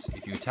elements.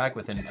 If you attack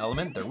with an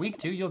element they're weak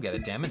to, you'll get a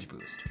damage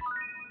boost.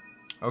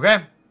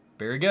 Okay,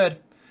 very good.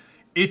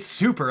 It's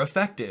super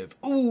effective.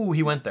 Ooh,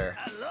 he went there.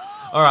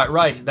 Alright,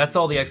 right, that's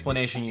all the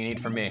explanation you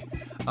need from me.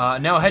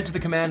 Now head to the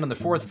command on the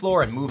 4th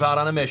floor and move out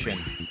on a mission.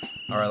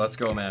 Alright, let's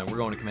go, man. We're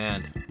going to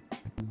command.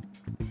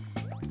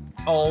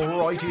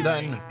 Alrighty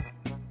then.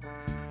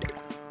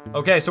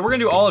 Okay, so we're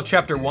gonna do all of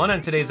chapter 1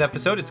 on today's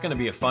episode. It's gonna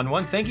be a fun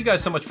one. Thank you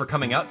guys so much for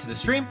coming out to the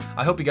stream.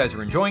 I hope you guys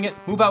are enjoying it.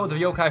 Move out with a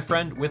Yokai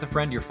friend. With a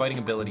friend, your fighting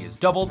ability is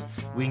doubled.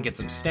 We can get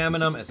some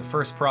stamina as a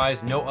first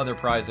prize, no other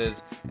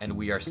prizes, and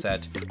we are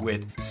set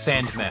with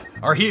Sandme,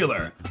 our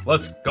healer.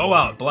 Let's go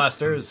out,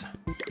 blasters.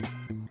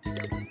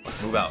 Let's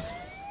move out.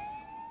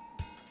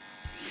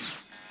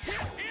 In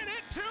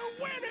it to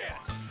win it.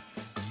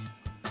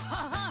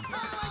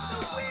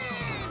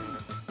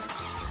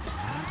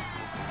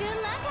 Good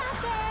luck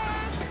out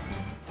there.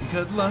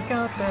 Good luck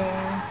out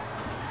there.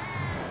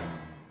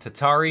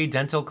 Tatari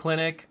Dental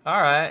Clinic. All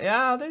right,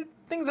 yeah,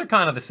 things are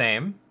kind of the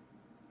same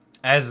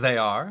as they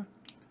are.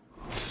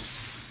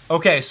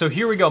 Okay, so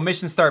here we go.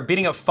 Mission start.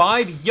 Beating up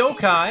 5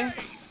 Yokai.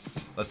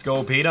 Let's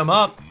go beat them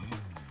up.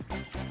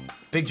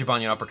 Big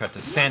Jabanian uppercut to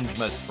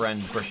Sandma's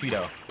friend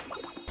Bushido.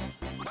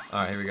 All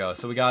right, here we go.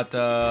 So we got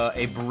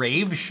a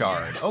Brave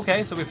Shard.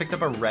 Okay, so we picked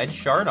up a red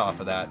shard off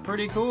of that.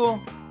 Pretty cool.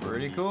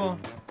 Pretty cool.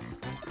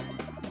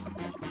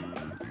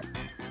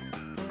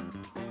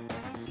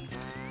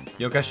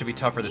 Yokai should be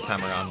tougher this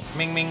time around.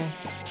 Ming Ming.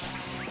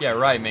 Yeah,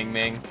 right, Ming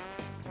Ming.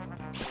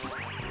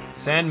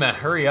 Sandma,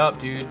 hurry up,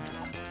 dude.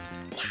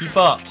 Keep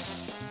up.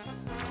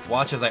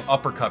 Watch as I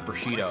uppercut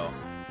Bushido.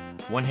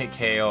 1-hit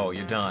KO,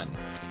 you're done.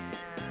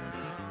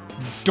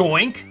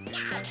 Doink!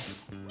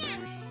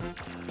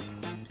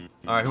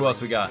 Alright, who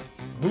else we got?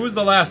 Who was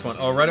the last one?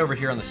 Oh, right over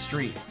here on the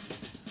street.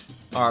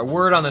 Alright,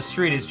 word on the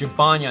street is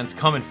Jabanyan's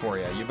coming for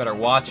you. You better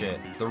watch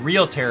it. The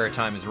real terror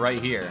time is right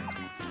here.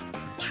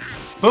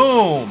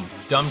 Boom!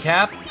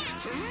 Dumbcap.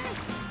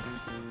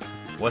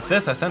 What's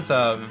this? I sense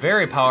a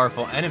very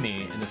powerful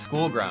enemy in the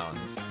school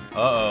grounds.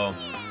 Uh-oh.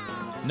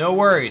 No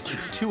worries,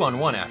 it's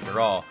 2-on-1 after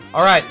all.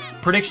 Alright,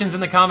 predictions in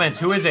the comments.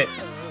 Who is it?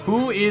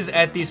 Who is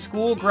at the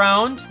school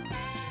ground?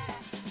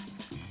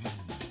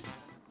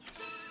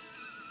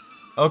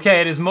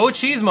 Okay, it is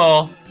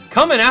Mochismo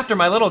coming after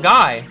my little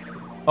guy.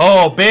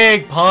 Oh,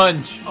 big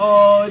punch.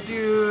 Oh,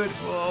 dude.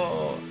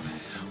 Oh.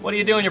 What are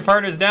you doing? Your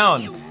partner's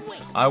down.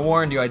 I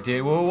warned you I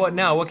did. Well, what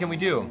now? What can we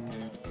do?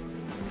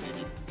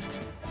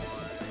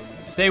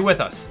 Stay with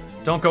us.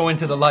 Don't go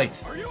into the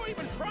light. Are you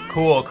even trying?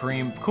 Cool,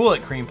 Cream. Cool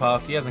it, Cream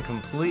Puff. He hasn't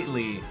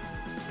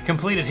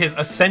completed his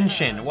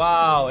ascension.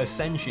 Wow,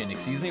 ascension.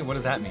 Excuse me? What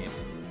does that mean?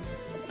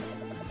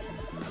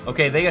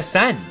 Okay, they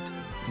ascend.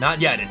 Not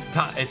yet.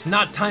 It's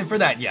not time for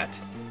that yet.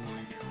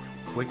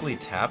 Quickly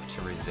tap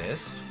to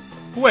resist.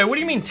 Wait, what do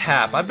you mean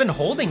tap? I've been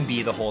holding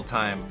B the whole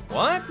time.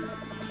 What?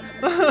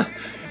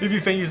 If you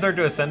faint, you start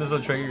to ascend. This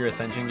will trigger your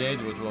ascension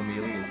gauge, which will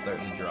immediately start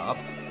to drop.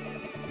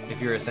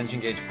 If your ascension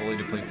gauge fully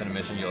depletes in a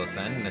mission, you'll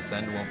ascend, and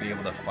ascend won't be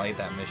able to fight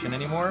that mission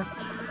anymore.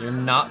 You're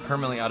not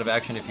permanently out of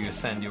action. If you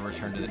ascend, you'll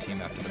return to the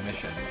team after the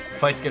mission.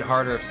 Fights get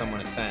harder if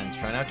someone ascends.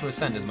 Try not to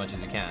ascend as much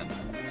as you can.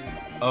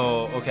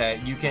 Oh,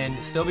 okay. You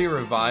can still be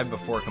revived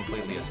before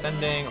completely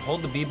ascending.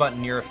 Hold the B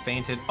button near a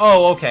fainted.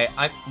 Oh, okay.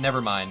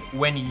 Never mind.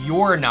 When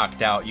you're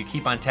knocked out, you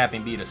keep on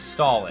tapping B to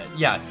stall it.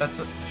 Yes, that's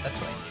what I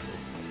knew.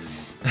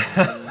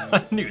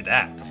 I knew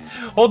that.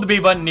 Hold the B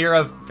button near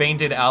a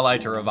fainted ally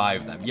to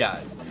revive them.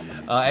 Yes.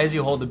 As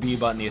you hold the B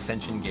button, the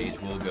ascension gauge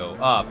will go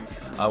up.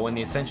 When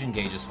the ascension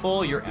gauge is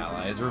full, your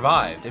ally is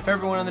revived. If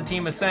everyone on the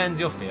team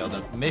ascends, you'll fail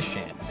the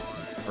mission.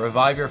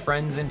 Revive your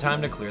friends in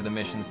time to clear the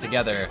missions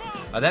together.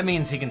 That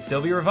means he can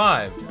still be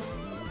revived.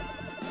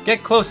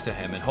 Get close to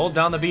him and hold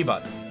down the B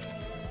button.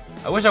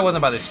 I wish I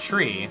wasn't by this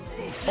tree.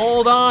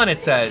 Hold on,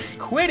 it says.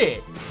 Quit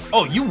it.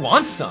 Oh, you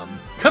want some?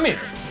 Come here.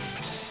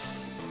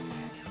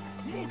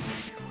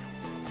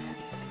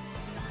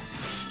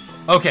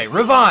 Okay,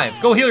 revive.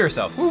 Go heal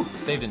yourself. Whew,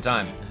 saved in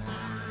time.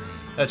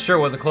 That sure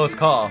was a close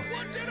call.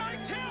 What did I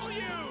tell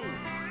you?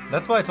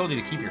 That's why I told you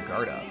to keep your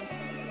guard up.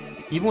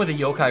 Even with a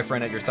yokai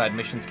friend at your side,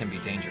 missions can be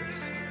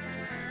dangerous.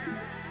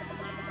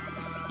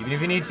 Even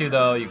if you need to,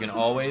 though, you can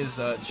always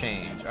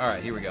change. All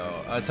right, here we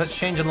go. Touch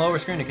change in lower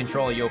screen to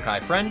control a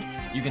yokai friend.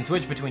 You can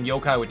switch between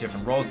yokai with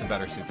different roles to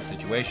better suit the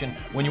situation.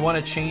 When you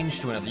want to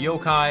change to another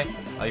yokai,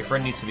 your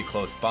friend needs to be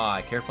close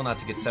by. Careful not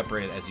to get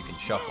separated as you can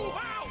shuffle.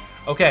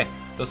 Okay,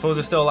 those foes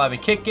are still alive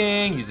and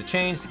kicking. Use the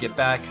change to get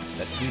back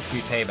that sweet,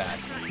 sweet payback.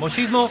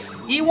 Mochismo,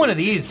 eat one of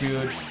these,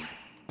 dude.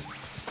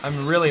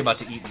 I'm really about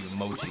to eat you,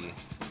 Mochi.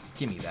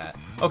 Give me that.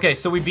 Okay,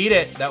 so we beat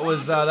it. That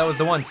was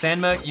the one.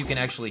 Sanma, you can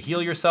actually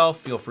heal yourself.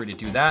 Feel free to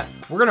do that.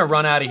 We're gonna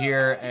run out of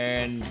here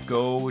and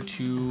go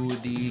to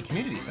the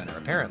community center,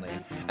 apparently.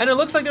 And it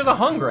looks like there's a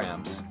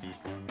Hungrams.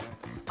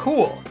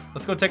 Cool.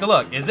 Let's go take a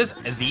look. Is this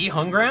the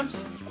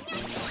Hungrams?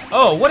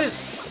 Oh, what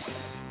is...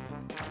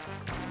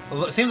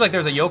 Well, it seems like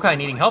there's a yokai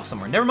needing help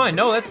somewhere. Never mind.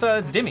 No, that's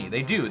Dimmy.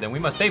 They do. Then we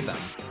must save them.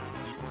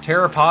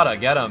 Terrapoda,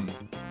 get them.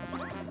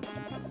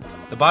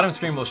 The bottom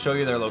screen will show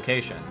you their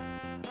location.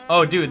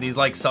 Oh, dude, these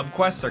like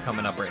sub-quests are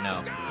coming up right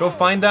now. Go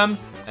find them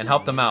and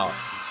help them out.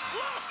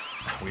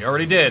 We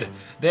already did.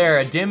 There,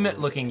 a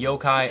dim-looking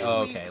yokai.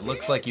 Oh, okay,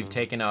 looks like you've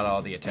taken out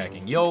all the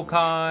attacking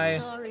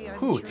yokai.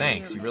 Whew,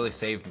 thanks, you really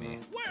saved me.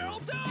 Well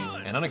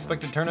done. An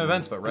unexpected turn of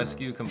events, but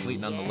rescue complete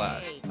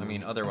nonetheless. I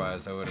mean,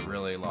 otherwise I would have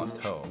really lost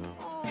hope.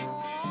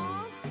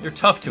 You're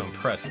tough to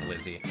impress,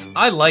 Blizzy.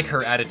 I like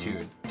her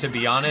attitude. To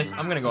be honest,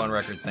 I'm gonna go on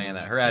record saying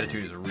that. Her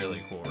attitude is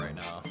really cool right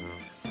now.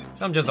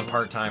 I'm just a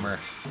part-timer.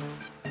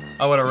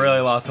 I would have really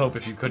lost hope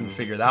if you couldn't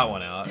figure that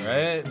one out,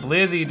 right?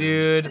 Blizzy,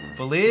 dude.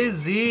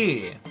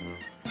 Blizzy.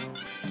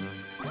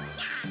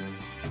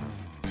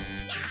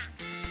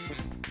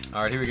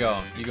 All right, here we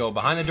go. You go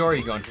behind the door,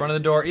 you go in front of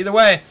the door. Either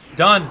way,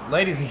 done,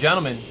 ladies and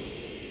gentlemen.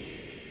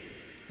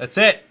 That's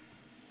it.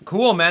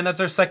 Cool, man.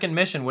 That's our second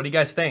mission. What do you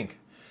guys think?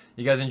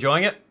 You guys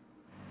enjoying it?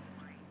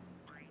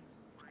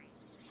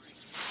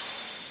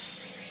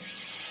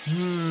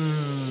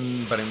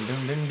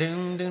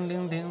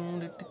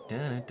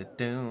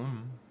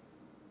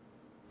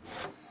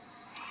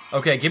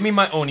 Okay, give me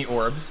my Oni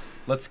orbs.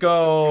 Let's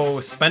go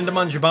spend them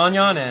on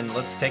Jibanyan and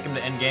let's take them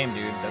to end game,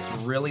 dude. That's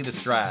really the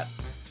strat.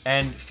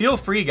 And feel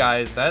free,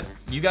 guys, that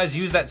you guys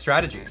use that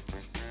strategy.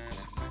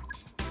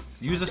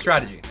 Use the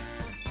strategy.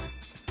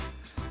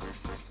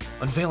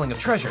 Unveiling of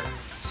treasure.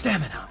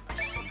 Stamina.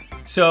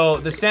 So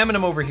the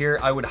stamina over here,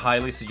 I would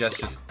highly suggest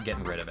just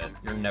getting rid of it.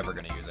 You're never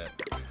gonna use it.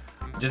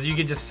 You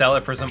can just sell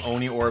it for some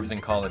Oni orbs and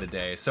call it a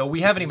day. So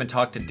we haven't even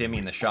talked to Dimmy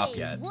in the shop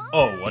yet.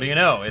 Oh, what do you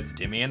know? It's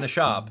Dimmy in the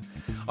shop.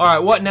 All right,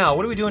 what now?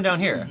 What are we doing down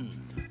here?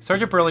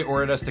 Sergeant Burley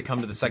ordered us to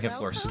come to the second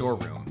floor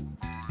storeroom.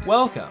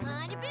 Welcome.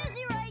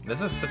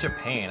 This is such a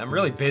pain. I'm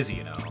really busy,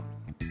 you know.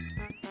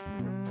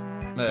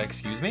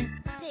 Excuse me?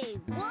 Say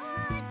what?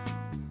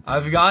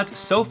 I've got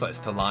sofas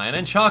to lie on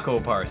and choco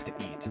bars to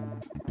eat.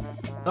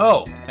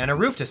 Oh, and a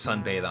roof to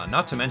sunbathe on,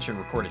 not to mention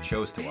recorded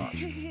shows to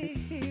watch.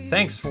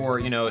 Thanks for,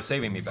 you know,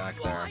 saving me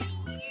back there.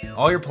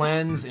 All your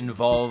plans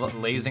involve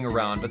lazing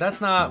around, but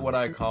that's not what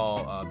I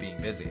call being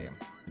busy.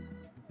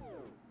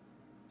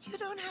 You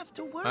don't have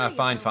to worry.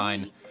 Fine,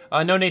 fine.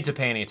 No need to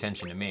pay any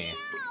attention to me.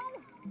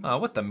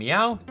 What the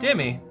meow?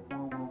 Dimmy.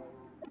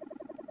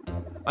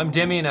 I'm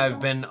Dimmy and I've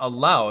been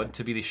allowed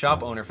to be the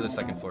shop owner for the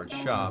second floor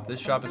shop. This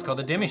shop is called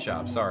the Dimmy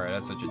Shop. Sorry,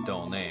 that's such a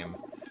dull name.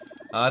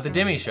 At the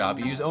Dimmy Shop,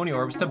 you use Oni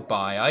Orbs to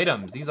buy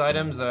items. These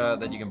items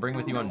that you can bring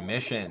with you on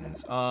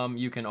missions.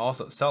 You can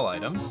also sell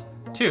items,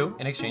 too,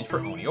 in exchange for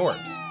Oni Orbs.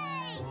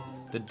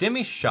 The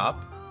Dimmy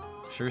Shop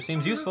sure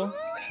seems useful.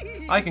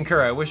 I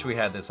concur, I wish we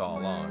had this all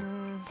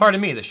along. Pardon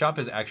me, the shop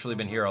has actually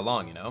been here all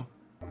along, you know?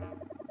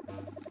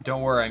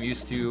 Don't worry, I'm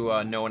used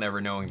to no one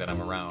ever knowing that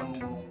I'm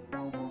around.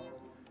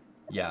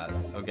 Yeah,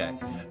 okay.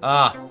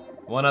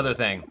 One other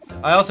thing.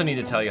 I also need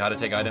to tell you how to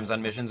take items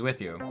on missions with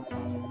you.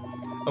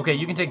 Okay,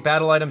 you can take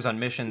battle items on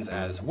missions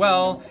as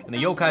well. In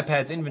the Yokai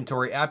Pad's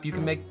inventory app, you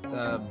can make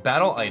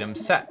battle item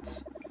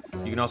sets.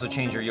 You can also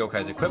change your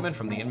Yokai's equipment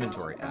from the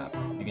inventory app.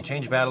 You can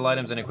change battle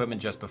items and equipment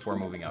just before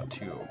moving out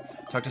too.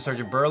 Talk to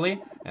Sergeant Burley,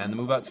 and the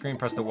move out screen,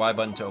 press the Y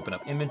button to open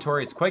up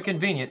inventory. It's quite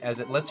convenient as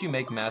it lets you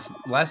make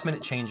last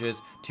minute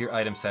changes to your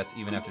item sets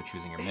even after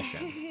choosing your mission.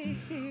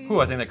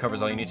 Whew, I think that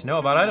covers all you need to know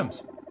about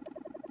items.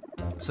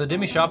 So the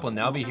Dimmy shop will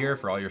now be here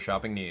for all your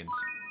shopping needs.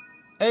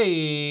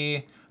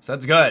 Hey, so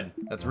that's good.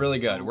 That's really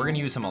good. We're gonna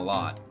use him a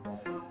lot.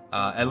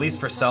 At least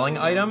for selling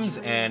items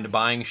and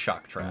buying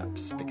shock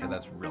traps, because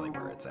that's really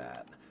where it's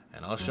at.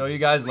 And I'll show you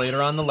guys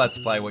later on the Let's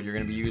Play what you're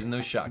gonna be using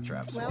those shock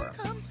traps for.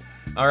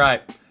 All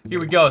right,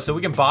 here we go. So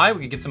we can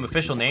get some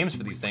official names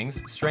for these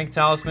things. Strength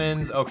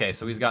talismans. Okay,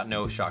 so he's got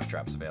no shock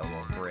traps available.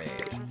 Great.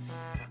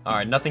 All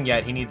right, nothing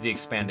yet. He needs the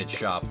expanded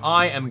shop.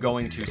 I am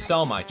going to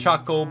sell my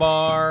Choco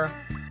Bar,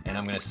 and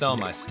I'm gonna sell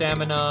my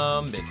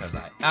Stamina because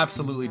I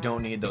absolutely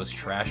don't need those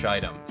trash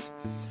items.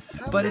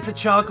 But it's a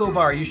Choco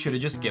Bar. You should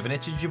have just given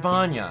it to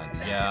Jibanyan.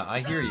 Yeah, I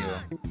hear you.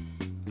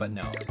 But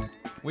no.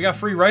 We got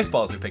free rice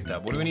balls we picked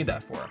up. What do we need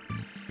that for?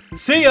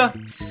 See ya!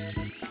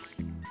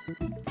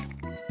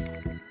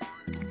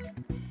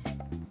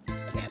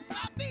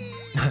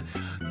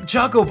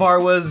 Choco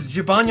Bar was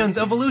Jibanyan's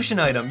evolution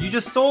item. You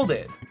just sold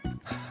it.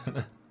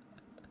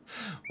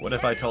 What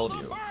if I told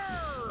you?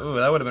 Ooh,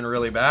 that would have been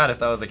really bad if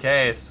that was the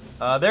case.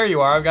 There you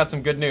are. I've got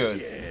some good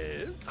news.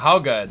 Yes. How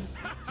good?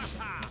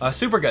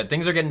 Super good.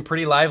 Things are getting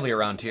pretty lively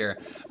around here,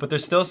 but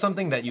there's still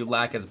something that you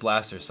lack as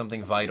blasters,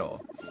 something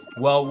vital.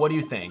 Well, what do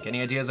you think?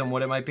 Any ideas on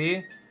what it might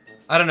be?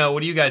 I don't know.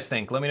 What do you guys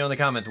think? Let me know in the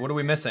comments. What are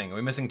we missing? Are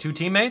we missing 2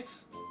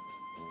 teammates?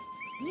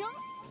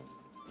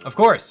 Of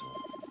course.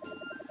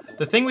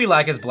 The thing we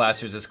lack as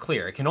blasters is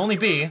clear. It can only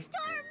be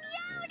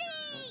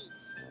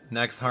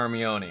Next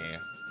Harmony.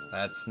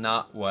 That's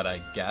not what I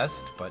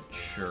guessed, but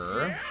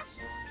sure.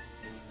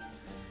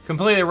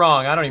 Completely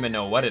wrong. I don't even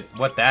know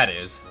what that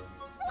is.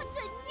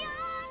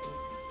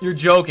 You're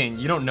joking.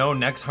 You don't know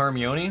Next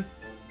Harmony?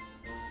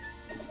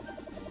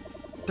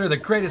 They're the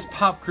greatest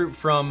pop group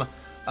from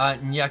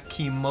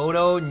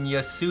Nyakimoto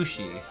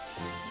Nyasushi.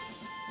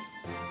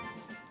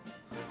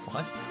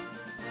 What?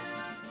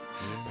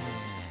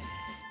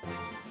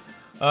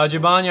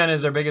 Jibanyan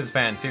is their biggest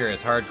fan.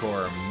 Serious,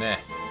 hardcore, meh.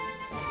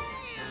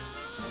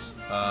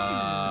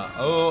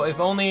 Oh, if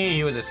only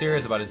he was as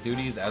serious about his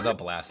duties as a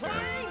blaster.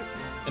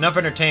 Enough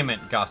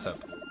entertainment,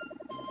 gossip.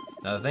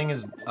 Now the thing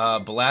is,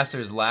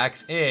 blasters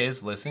lacks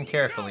is, listen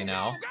carefully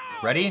now.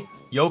 Ready?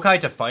 Yokai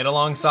to fight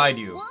alongside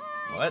you.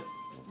 What?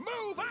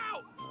 Move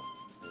out!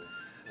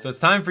 So it's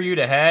time for you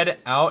to head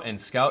out and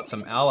scout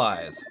some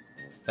allies.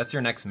 That's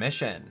your next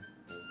mission.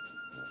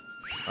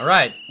 All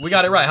right, we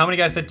got it right. How many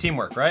guys said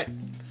teamwork, right?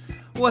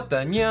 What the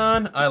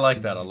nyan? I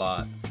like that a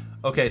lot.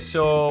 Okay,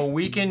 so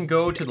we can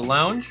go to the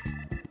lounge.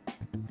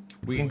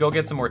 We can go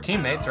get some more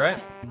teammates,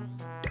 right?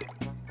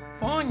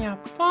 Ponya,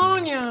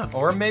 Ponya.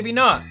 Or maybe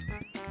not.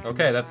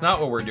 Okay, that's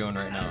not what we're doing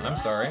right now. I'm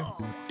sorry.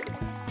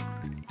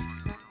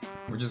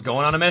 We're just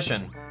going on a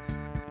mission.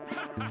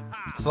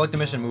 Select a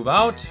mission, move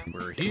out.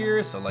 We're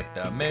here, select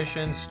a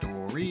mission,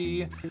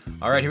 story.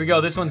 All right, here we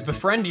go. This one's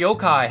befriend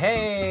Yokai.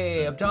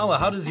 Hey, Abdallah,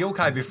 how does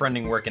Yokai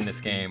befriending work in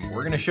this game?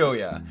 We're gonna show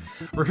ya.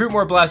 Recruit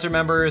more blaster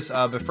members,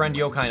 befriend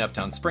Yokai in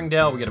Uptown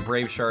Springdale. We get a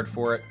Brave Shard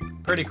for it.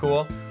 Pretty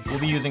cool. We'll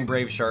be using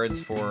Brave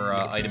Shards for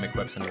item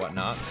equips and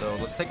whatnot. So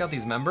let's take out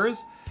these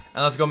members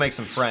and let's go make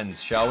some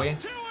friends, shall we?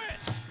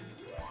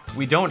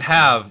 We don't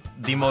have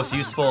the most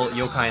useful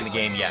Yokai in the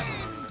game yet.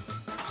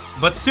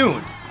 But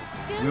soon,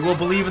 we will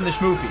believe in the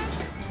Shmoopy.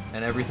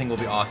 And everything will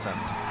be awesome.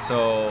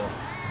 So,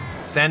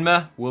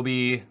 Sanma will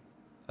be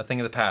a thing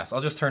of the past.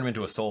 I'll just turn him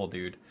into a soul,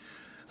 dude.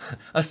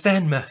 A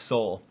Sanma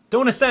soul.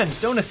 Don't ascend,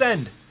 don't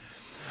ascend.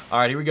 All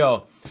right, here we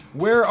go.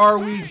 Where are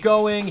we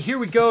going? Here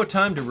we go,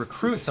 time to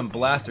recruit some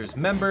Blasters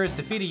members,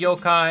 defeat a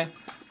Yokai,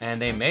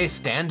 and they may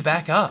stand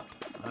back up.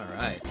 All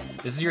right,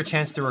 this is your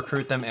chance to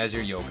recruit them as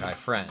your Yokai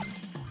friend.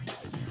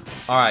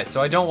 All right,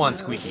 so I don't want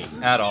Squeaky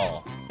at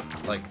all.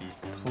 Like,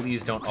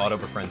 please don't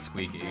auto-befriend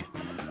Squeaky.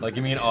 Like,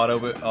 give me an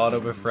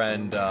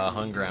auto-befriend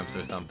Hungramps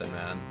or something,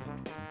 man.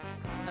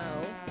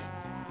 Oh.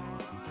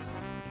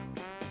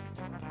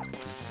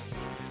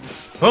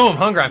 Boom,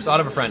 Hungramps,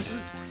 auto-befriend.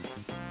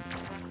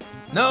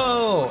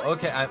 No,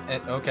 okay,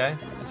 okay.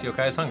 This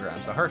Yokai is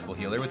Hungramps, a heartful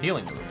healer with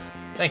healing moves.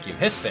 Thank you,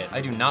 Hisfit,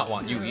 I do not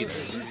want you either.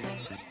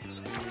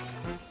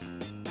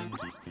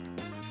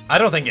 I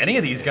don't think any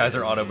of these guys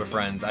are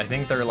auto-befriends. I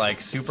think they're like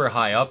super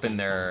high up in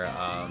their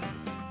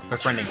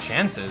befriending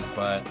chances,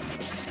 but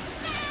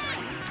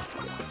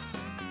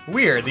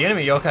weird, the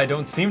enemy Yokai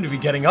don't seem to be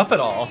getting up at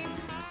all.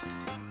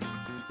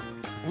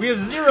 We have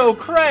 0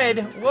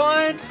 cred,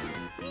 what?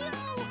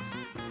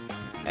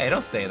 Hey,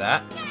 don't say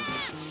that.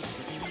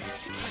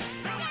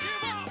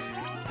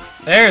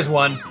 There's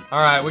one. All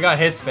right, we got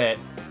Hisfit.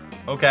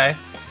 Okay.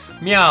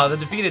 Meow, the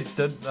defeated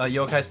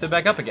Yokai stood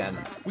back up again.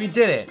 We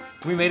did it.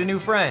 We made a new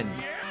friend.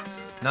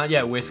 Not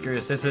yet,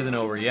 Whiskers. This isn't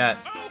over yet.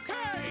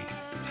 Okay.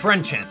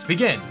 Friend chants,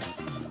 begin.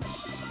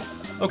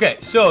 Okay,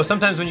 so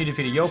sometimes when you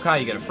defeat a yokai,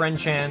 you get a friend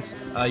chance.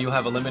 You'll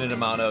have a limited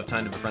amount of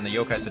time to befriend the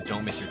yokai, so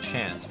don't miss your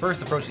chance.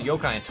 First, approach the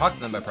yokai and talk to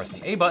them by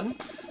pressing the A button.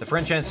 The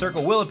friend chance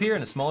circle will appear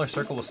and a smaller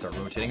circle will start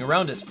rotating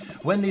around it.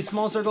 When the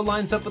small circle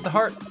lines up with the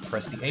heart,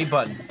 press the A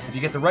button. If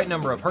you get the right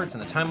number of hearts in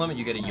the time limit,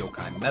 you get a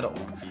yokai medal.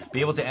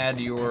 Be able to add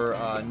your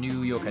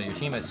new yokai to your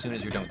team as soon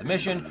as you're done with the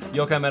mission.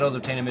 Yokai medals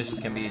obtained in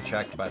missions can be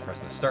checked by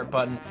pressing the start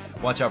button.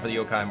 Watch out for the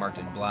yokai marked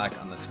in black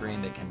on the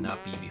screen. They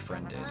cannot be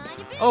befriended.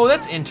 Oh,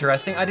 that's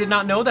interesting. I did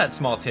not know that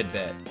small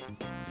tidbit.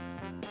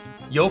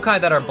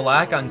 Yokai that are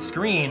black on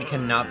screen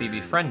cannot be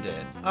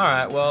befriended.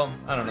 Alright, well,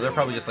 I don't know. They're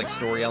probably just like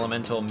story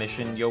elemental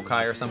mission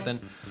yokai or something.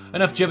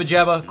 Enough jibba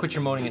jabba. Quit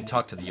your moaning and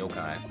talk to the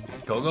yokai.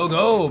 Go, go,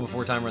 go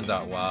before time runs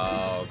out.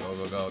 Wow. Go,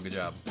 go, go. Good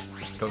job.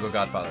 Go, go,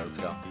 Godfather. Let's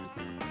go.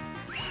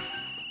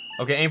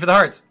 Okay, aim for the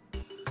hearts.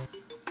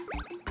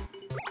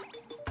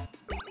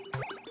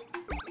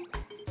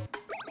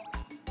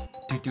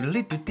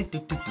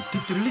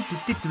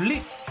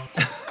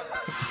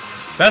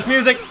 Best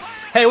music.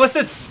 Hey, what's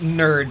this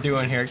nerd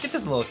doing here? Get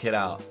this little kid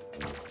out.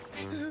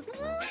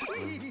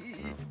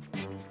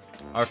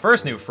 Our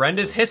first new friend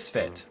is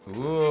Hisfit.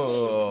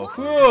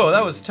 Ooh,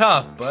 that was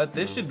tough, but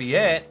this should be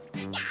it.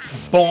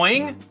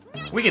 Boing.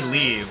 We can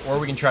leave, or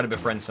we can try to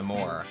befriend some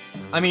more.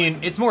 I mean,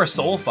 it's more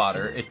soul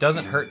fodder. It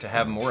doesn't hurt to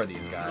have more of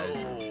these guys.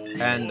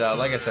 And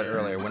like I said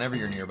earlier, whenever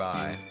you're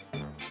nearby,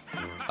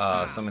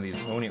 some of these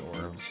Oni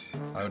orbs,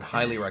 I would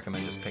highly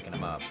recommend just picking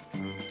them up.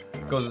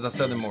 Goes without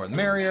saying, the more the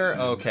merrier.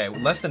 Okay,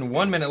 less than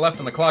 1 minute left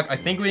on the clock. I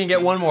think we can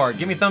get one more.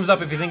 Give me thumbs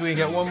up if you think we can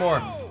get one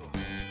more.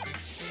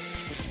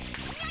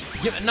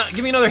 Give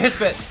me another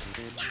Hisfit.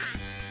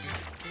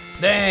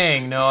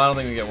 Dang, no, I don't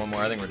think we get one more.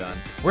 I think we're done.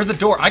 Where's the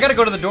door? I gotta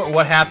go to the door.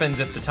 What happens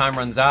if the time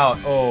runs out?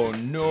 Oh,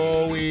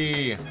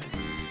 no-y.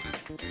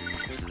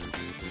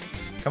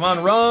 Come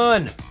on,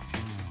 run.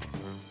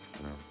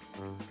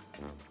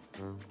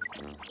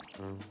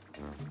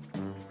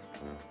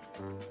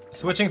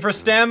 Switching for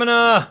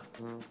stamina.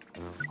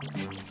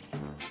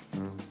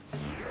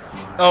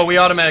 Oh, we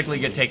automatically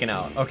get taken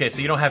out. Okay, so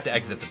you don't have to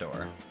exit the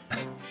door.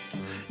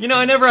 You know,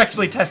 I never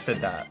actually tested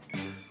that.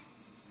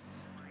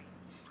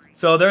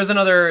 So there's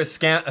another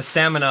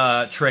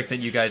stamina trick that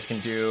you guys can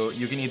do.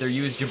 You can either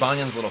use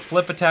Jibanyan's little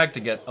flip attack to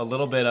get a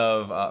little bit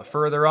of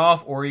further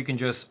off, or you can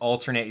just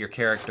alternate your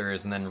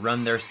characters and then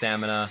run their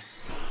stamina,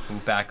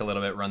 move back a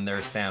little bit, run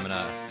their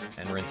stamina,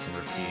 and rinse and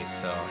repeat.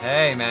 So,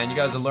 hey man, you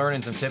guys are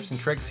learning some tips and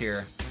tricks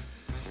here.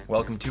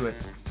 Welcome to it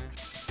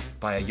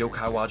by a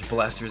Yokai Watch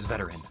Blasters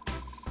veteran.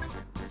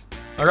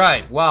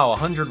 Alright, wow,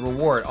 100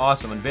 reward,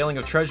 awesome. Unveiling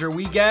of treasure,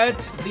 we get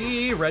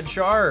the red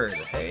shard.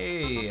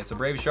 Hey, it's a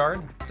brave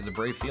shard. It's a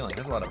brave feeling.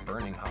 There's a lot of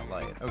burning hot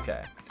light.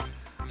 Okay.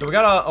 So we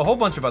got a whole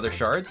bunch of other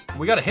shards.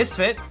 We got a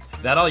Hisfit.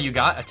 That all you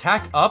got.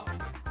 Attack up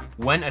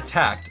when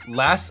attacked.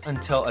 Lasts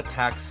until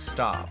attacks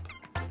stop.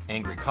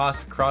 Angry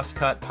cross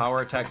cut,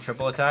 power attack,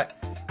 triple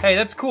attack. Hey,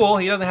 that's cool.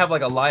 He doesn't have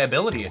like a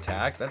liability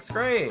attack. That's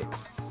great.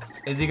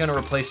 Is he gonna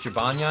replace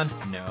Jibanyan?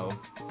 No.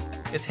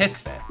 It's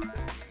Hisfit.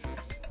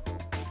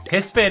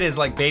 Hisfit is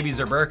like Baby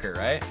Zerberker,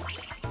 right?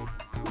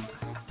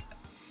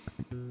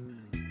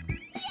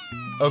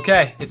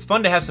 Okay, it's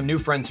fun to have some new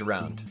friends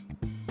around.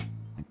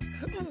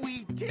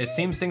 It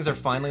seems things are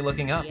finally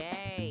looking up.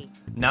 Yay.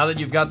 Now that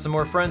you've got some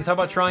more friends, how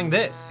about trying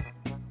this?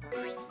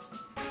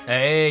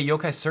 Hey,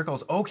 Yokai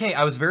circles. Okay,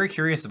 I was very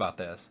curious about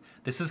this.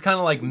 This is kind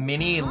of like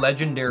mini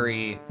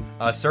legendary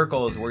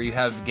circles where you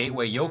have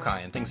gateway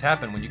yokai and things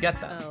happen when you get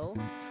them. Oh.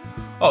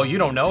 Oh, you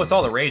don't know? It's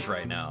all the rage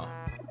right now.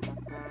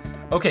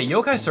 Okay,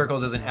 Yokai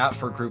Circles is an app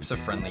for groups of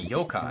friendly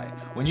yokai.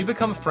 When you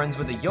become friends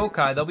with a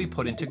yokai, they'll be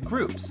put into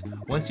groups.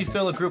 Once you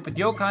fill a group with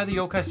yokai, the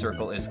Yokai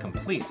Circle is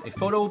complete. A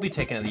photo will be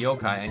taken of the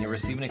yokai and you'll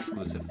receive an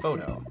exclusive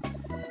photo.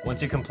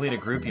 Once you complete a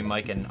group, you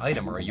might get an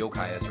item or a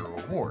yokai as a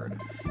reward.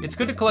 It's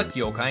good to collect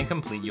yokai and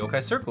complete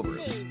Yokai Circle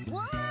groups.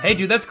 Hey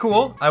dude, that's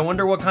cool. I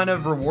wonder what kind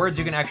of rewards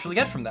you can actually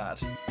get from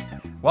that.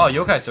 Wow,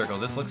 Yokai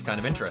Circles, this looks kind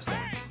of interesting.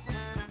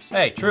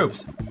 Hey,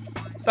 troops.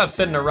 Stop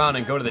sitting around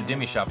and go to the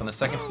Dimmy shop on the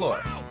second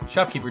floor.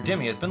 Shopkeeper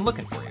Dimmy has been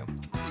looking for you.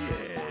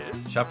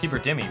 Yes. Shopkeeper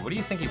Dimmy, what do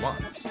you think he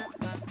wants?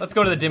 Let's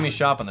go to the Dimmy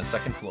shop on the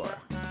second floor.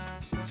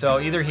 So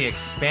either he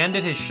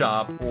expanded his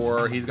shop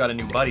or he's got a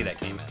new buddy that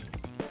came in.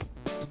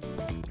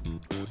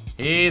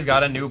 He's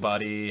got a new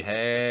buddy.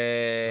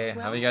 Hey,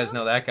 how do you guys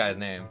know that guy's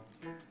name?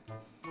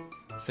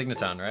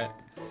 Signaton, right?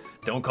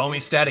 Don't call me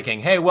Static King.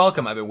 Hey,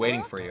 welcome. I've been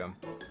waiting for you.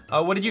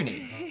 What did you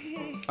need?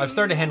 I've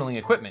started handling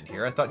equipment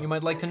here. I thought you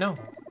might like to know.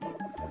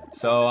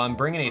 So I'm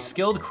bringing a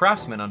skilled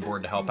craftsman on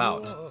board to help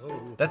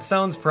out. That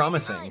sounds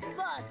promising.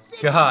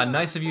 God,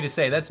 nice of you to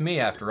say. That's me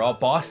after all,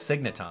 Boss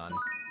Signaton.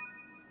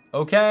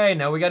 Okay,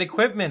 now we got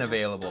equipment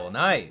available.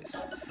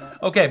 Nice.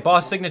 Okay,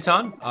 Boss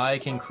Signaton, I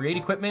can create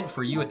equipment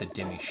for you at the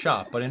Dimmy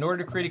shop, but in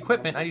order to create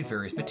equipment, I need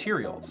various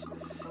materials.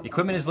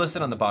 Equipment is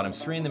listed on the bottom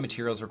screen. The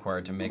materials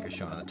required to make are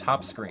shown on the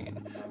top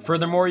screen.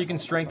 Furthermore, you can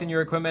strengthen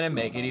your equipment and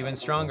make it even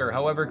stronger.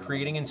 However,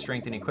 creating and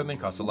strengthening equipment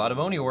costs a lot of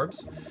Oni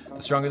orbs.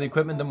 The stronger the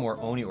equipment, the more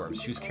Oni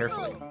orbs. Choose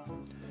carefully.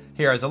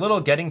 Here, as a little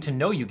getting to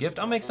know you gift,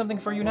 I'll make something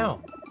for you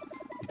now.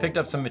 You picked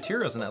up some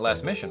materials in that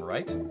last mission,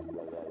 right?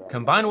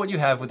 Combine what you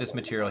have with this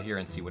material here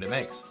and see what it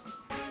makes.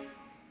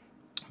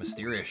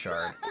 Mysterious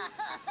shard.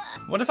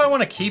 What if I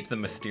want to keep the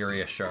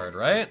mysterious shard,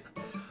 right?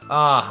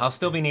 I'll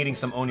still be needing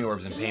some Oni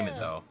orbs in payment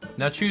though.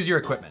 Now choose your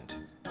equipment.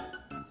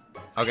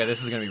 Okay,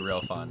 this is gonna be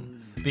real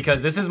fun.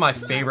 Because this is my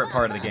favorite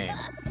part of the game.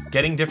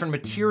 Getting different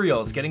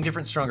materials, getting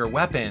different stronger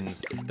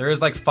weapons. There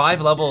is like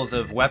 5 levels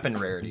of weapon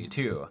rarity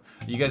too.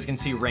 You guys can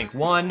see rank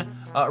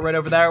 1 right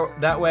over there,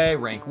 that way.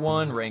 Rank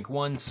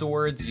 1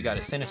 swords. You got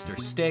a sinister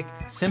stick,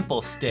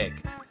 simple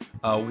stick,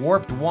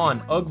 warped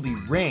wand, ugly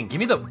ring. Give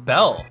me the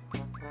bell.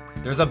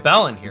 There's a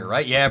bell in here,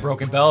 right? Yeah,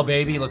 broken bell,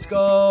 baby. Let's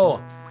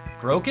go.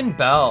 Broken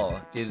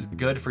bell is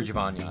good for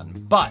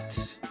Jibanyan,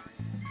 but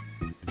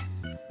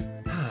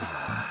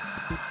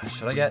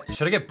should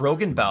I get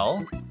broken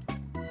bell?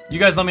 You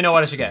guys let me know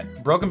what I should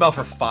get. Broken bell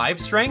for 5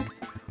 strength,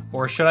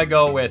 or should I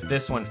go with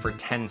this one for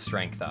 10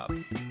 strength up?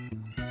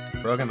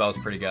 Broken bell is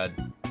pretty good.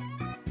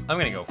 I'm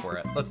gonna go for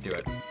it. Let's do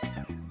it.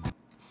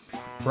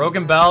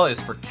 Broken bell is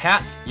for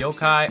cat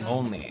yokai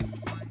only.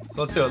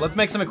 So let's do it. Let's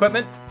make some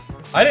equipment.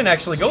 I didn't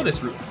actually go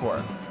this route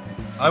before.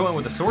 I went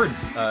with the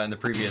swords in the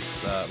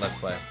previous Let's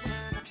Play.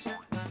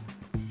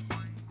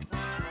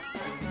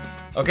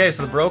 Okay,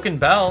 so the broken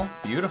bell,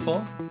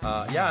 beautiful.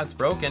 Yeah, it's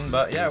broken,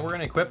 but yeah, we're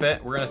gonna equip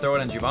it. We're gonna throw it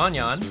on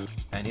Jibanyan,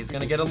 and he's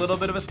gonna get a little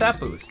bit of a stat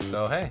boost.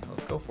 So hey,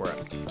 let's go for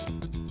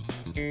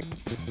it.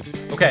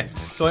 Okay,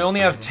 so I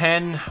only have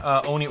 10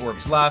 Oni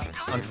orbs left.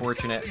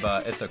 Unfortunate,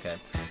 but it's okay.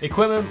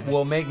 Equipment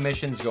will make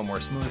missions go more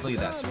smoothly,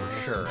 that's for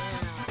sure.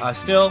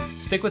 Still,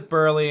 stuck with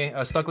Burley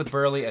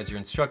as your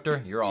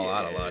instructor. You're all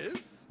out of luck.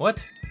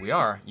 What? We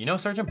are? You know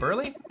Sergeant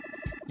Burley?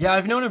 Yeah,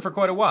 I've known him for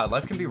quite a while.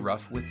 Life can be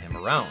rough with him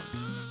around.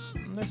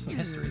 There's some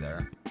history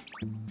there.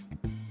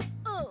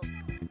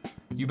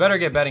 You better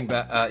get betting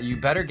back. You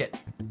better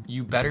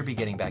be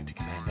getting back to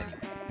command anyway.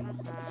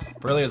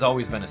 Burley has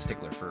always been a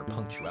stickler for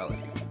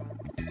punctuality.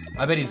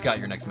 I bet he's got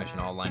your next mission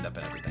all lined up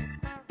and everything.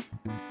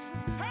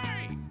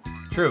 Hey!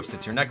 Troops,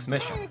 it's your next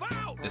mission.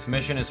 This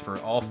mission is for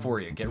all 4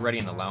 of you. Get ready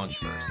in the lounge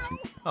first.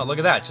 Oh, look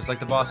at that, just like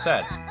the boss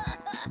said.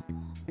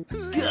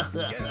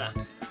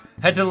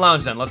 Head to the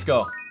lounge then, let's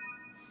go.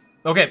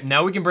 Okay,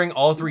 now we can bring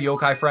all 3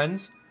 yokai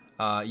friends.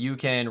 You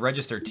can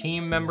register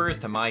team members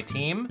to my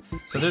team.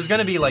 So there's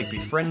gonna be like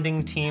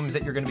befriending teams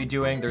that you're gonna be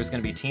doing. There's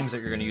gonna be teams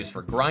that you're gonna use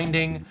for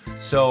grinding.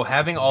 So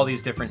having all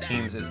these different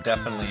teams is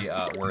definitely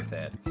worth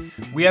it.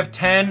 We have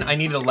 10, I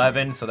need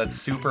 11, so that's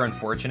super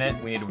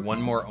unfortunate. We need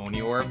 1 more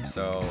Oni orb,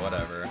 so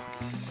whatever.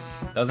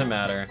 Doesn't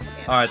matter.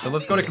 All right, so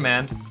let's go to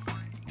command.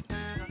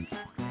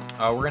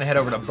 We're gonna head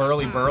over to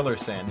Burley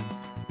Burlerson,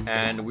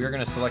 and we're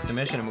gonna select a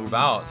mission and move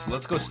out. So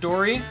let's go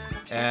story,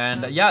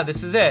 and yeah,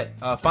 this is it.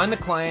 Find the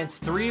clients,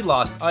 3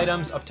 lost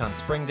items, Uptown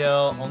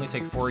Springdale, only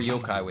take 4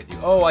 yokai with you.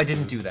 Oh, I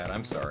didn't do that,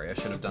 I'm sorry, I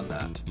should have done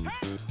that.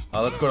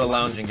 Let's go to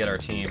lounge and get our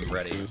team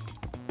ready.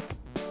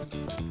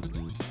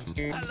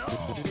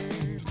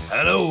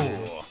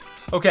 Hello.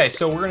 Okay,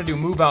 so we're gonna do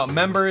move out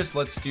members.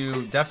 Let's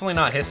do, definitely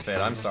not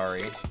Hisfit, I'm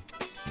sorry.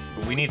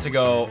 But we need to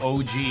go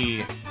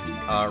OG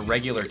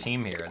regular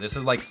team here. This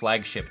is like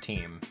flagship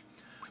team.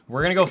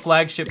 We're gonna go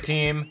flagship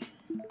team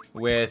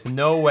with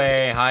No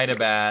Way, Hide a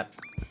Bat,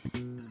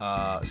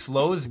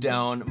 slows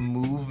down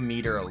move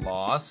meter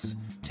loss,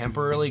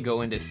 temporarily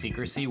go into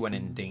secrecy when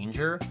in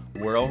danger,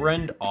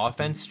 whirlwind,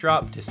 offense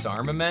drop,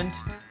 disarmament.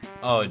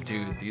 Oh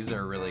dude, these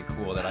are really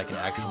cool that I can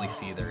actually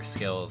see their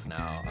skills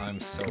now. I'm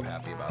so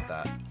happy about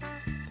that.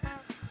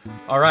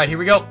 All right, here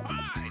we go.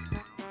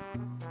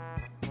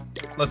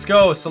 Let's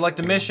go, select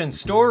a mission,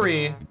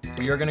 story.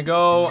 We are gonna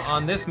go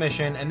on this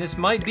mission, and this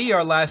might be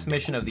our last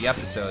mission of the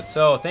episode.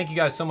 So thank you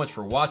guys so much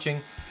for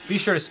watching. Be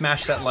sure to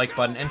smash that like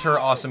button, enter our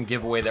awesome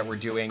giveaway that we're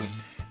doing.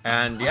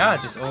 And yeah,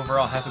 just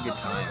overall have a good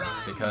time,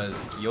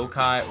 because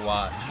Yokai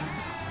Watch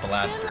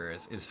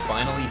Blasters is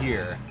finally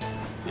here,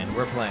 and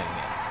we're playing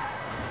it.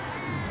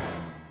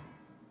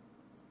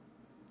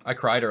 I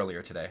cried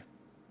earlier today.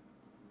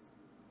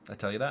 Did I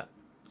tell you that?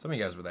 Some of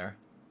you guys were there.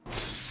 All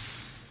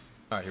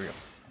right, here we go.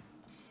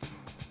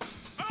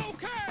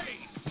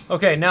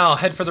 Okay, now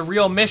head for the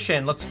real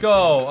mission. Let's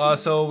go.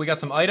 So we got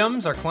some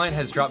items. Our client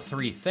has dropped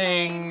 3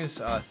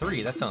 things.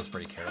 3, that sounds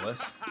pretty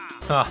careless.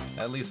 Huh,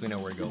 at least we know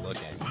where to go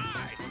looking.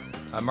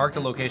 Mark the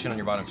location on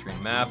your bottom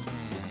screen map.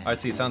 All right,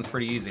 see, sounds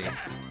pretty easy.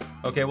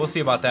 Okay, we'll see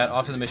about that.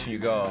 Off to the mission you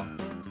go.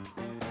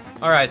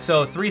 All right,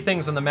 so 3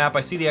 things on the map.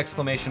 I see the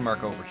exclamation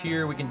mark over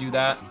here. We can do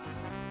that.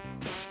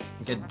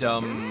 Get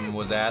dumb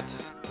was that.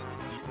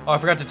 Oh, I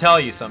forgot to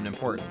tell you something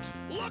important.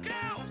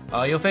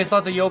 You'll face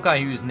lots of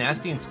yokai who use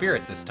nasty and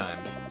spirits this time.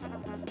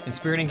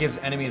 Inspiriting gives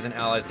enemies and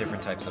allies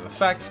different types of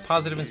effects.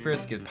 Positive in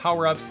spirits gives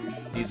power-ups.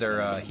 These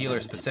are healer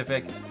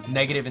specific.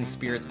 Negative in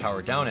spirits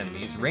power down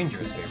enemies.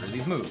 Rangers favor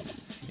these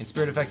moves. In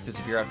spirit effects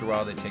disappear after a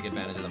while. They take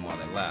advantage of them while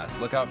they last.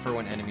 Look out for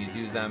when enemies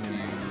use them.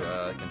 You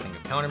can think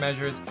of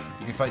countermeasures.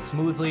 You can fight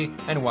smoothly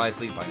and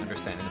wisely by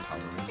understanding the power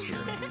of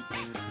inspiriting.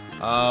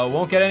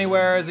 Won't get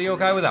anywhere as a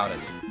yokai without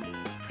it.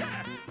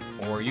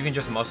 Or you can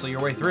just muscle your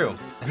way through.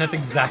 And that's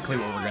exactly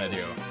what we're gonna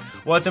do.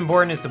 What's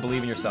important is to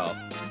believe in yourself.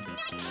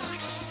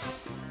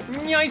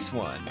 Nice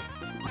one.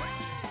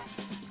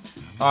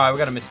 Alright, we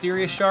got a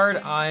mysterious shard.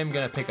 I'm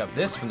gonna pick up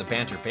this from the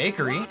Banter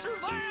Bakery.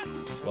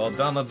 Well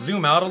done, let's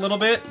zoom out a little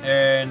bit,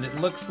 and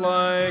it looks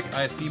like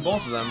I see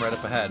both of them right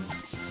up ahead.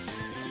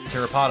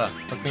 Terrapotta,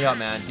 hook me up,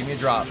 man. Give me a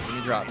drop, give me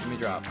a drop, give me a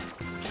drop.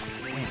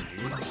 Damn,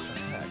 dude, what the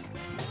heck?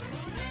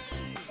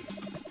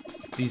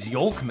 These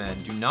Yolk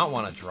men do not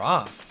want to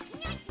drop.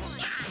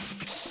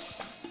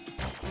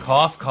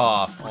 Cough,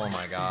 cough. Oh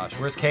my gosh,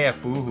 where's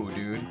KF Boohoo,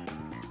 dude?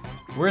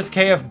 Where's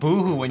KF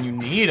Boohoo when you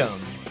need him?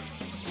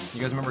 You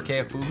guys remember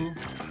KF Boohoo?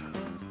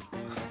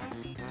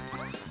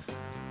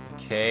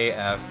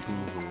 KF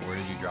Boohoo, where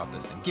did you drop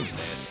this thing? Give me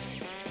this.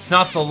 It's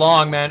not so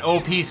long, man.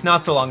 OP, it's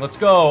not so long. Let's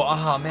go.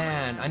 Ah,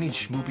 man, I need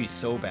Schmoopy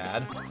so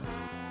bad.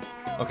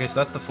 Okay, so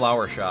that's the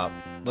flower shop.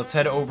 Let's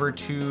head over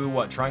to,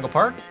 what, Triangle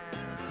Park?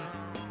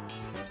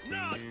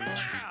 Not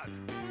bad.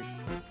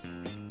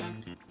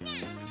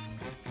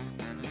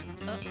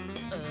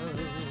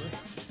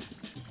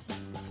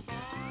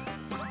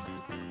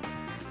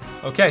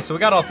 Okay, so we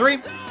got all three.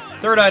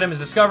 Third item is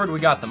discovered. We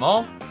got them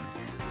all.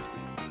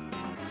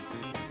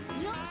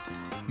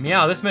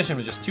 Meow, this mission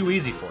was just too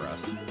easy for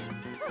us.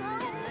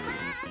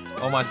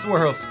 Oh, my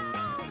swirls.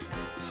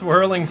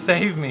 Swirling,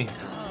 save me.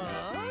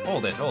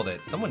 Hold it, hold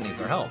it. Someone needs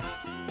our help.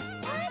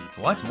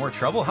 What? More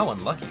trouble? How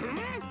unlucky.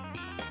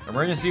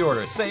 Emergency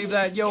order. Save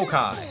that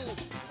yokai.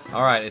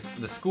 All right, it's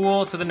the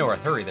school to the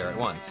north. Hurry there at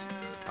once.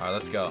 All right,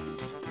 let's go.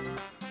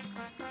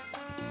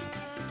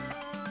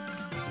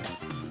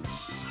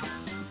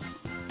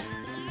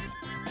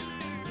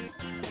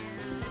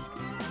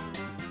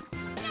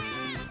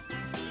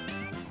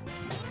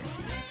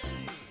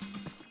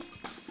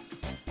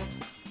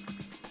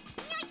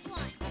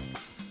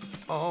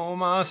 Oh,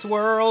 my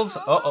swirls.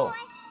 Uh-oh.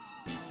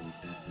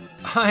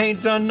 I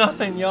ain't done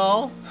nothing,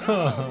 y'all.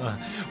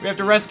 We have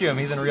to rescue him.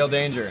 He's in real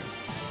danger.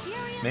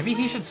 Maybe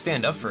he should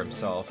stand up for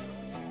himself.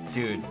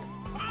 Dude.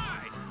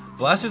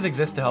 Blasters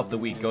exist to help the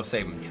weak. Go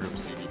save him,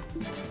 troops.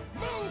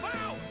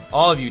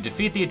 All of you,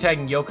 defeat the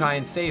attacking yokai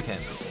and save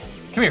him.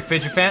 Come here,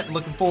 Fidgetifant.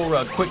 Looking for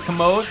a quick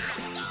commode.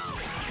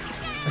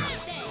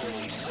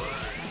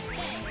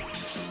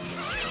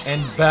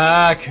 And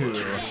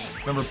Baku.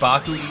 Remember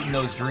Baku eating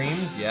those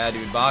dreams? Yeah,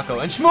 dude, Baku.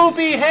 And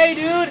Schmoopy, hey,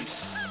 dude!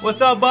 What's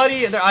up,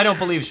 buddy? I don't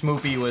believe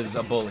Schmoopy was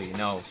a bully.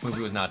 No, Schmoopy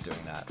was not doing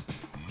that.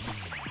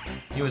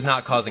 He was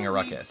not causing a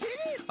ruckus.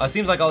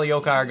 Seems like all the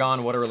yokai are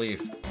gone. What a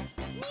relief.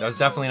 That was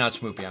definitely not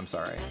Schmoopy, I'm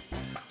sorry.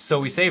 So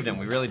we saved him.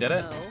 We really did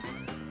it?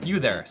 You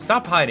there.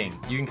 Stop hiding.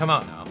 You can come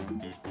out now.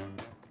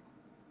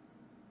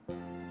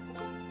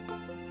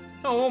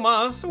 Oh,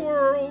 my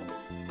swirls.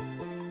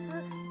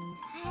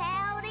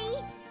 Howdy.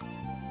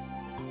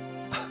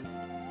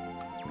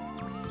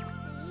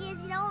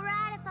 Is it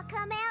alright if I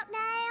come out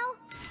now?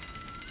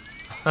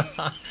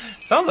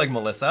 Sounds like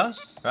Melissa,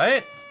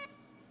 right?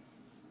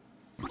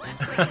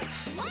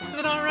 Is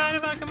it alright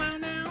if I come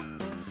out now?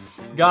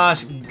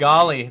 Gosh,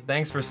 golly,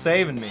 thanks for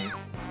saving me.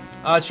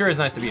 It sure is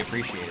nice to be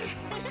appreciated.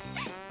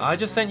 I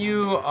just sent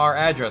you our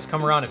address.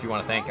 Come around if you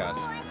want to thank us.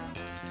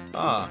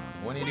 Ah,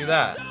 when do you do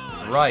that?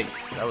 Right,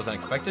 that was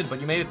unexpected, but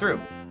you made it through.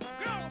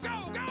 Go,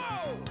 go, go!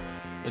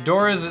 The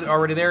door is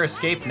already there.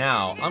 Escape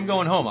now. I'm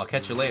going home. I'll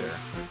catch you later.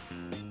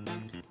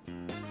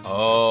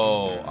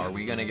 Oh, are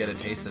we gonna get a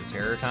taste of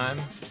terror time?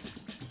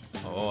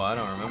 Oh, I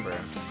don't remember.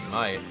 We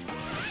might.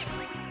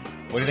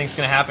 What do you think's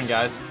gonna happen,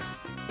 guys?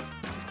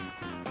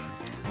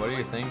 What do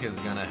you think is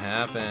gonna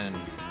happen?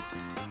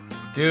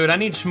 Dude, I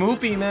need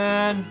Schmoopy,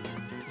 man.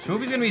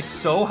 Schmoopy's gonna be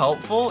so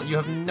helpful. You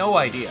have no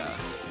idea.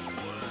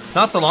 It's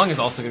Not So Long is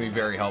also gonna be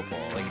very helpful.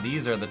 Like,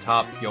 these are the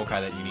top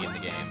yokai that you need in the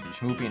game.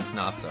 Schmoopy and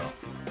Snotso.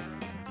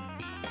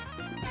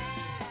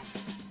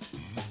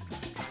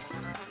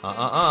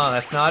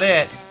 That's not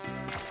it.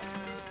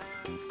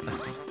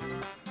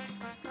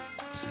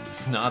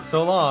 It's not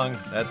so long.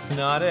 That's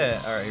not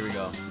it. All right, here we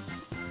go.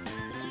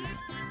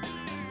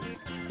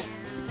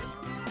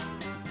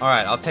 All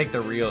right, I'll take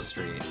the real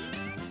street.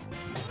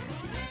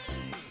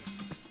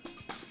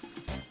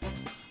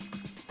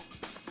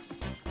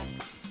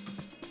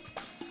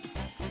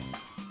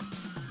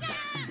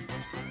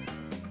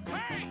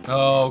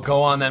 Oh,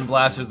 go on then,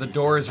 Blasters. The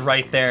door is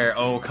right there.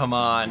 Oh, come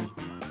on.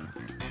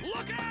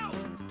 Look out!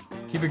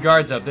 Keep your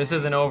guards up. This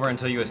isn't over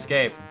until you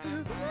escape.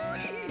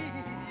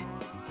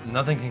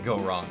 Nothing can go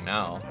wrong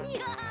now.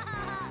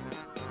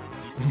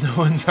 No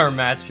one's our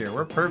match here.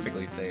 We're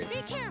perfectly safe.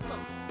 Be careful.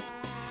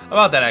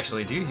 About that,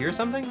 actually, do you hear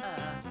something?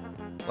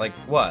 Like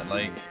what?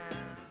 Like...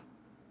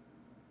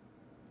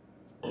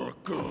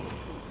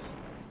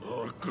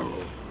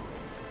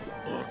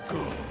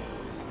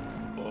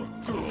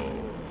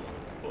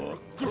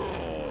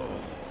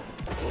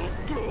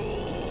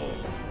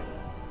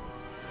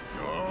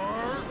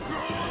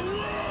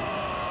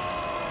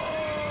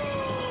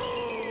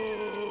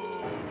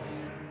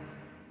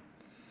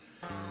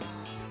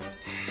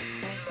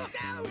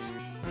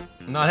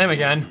 Not him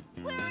again.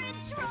 We're in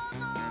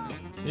trouble.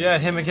 Yeah,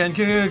 him again.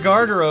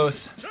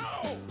 Gargaros.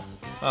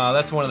 No!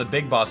 That's one of the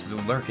big bosses who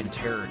lurk in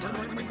terror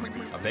time.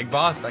 A big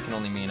boss? That can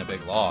only mean a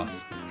big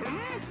loss.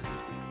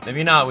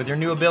 Maybe not. With your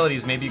new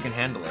abilities, maybe you can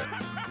handle it.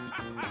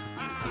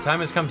 The time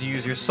has come to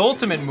use your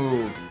Soultimate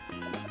Move.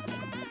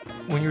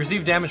 When you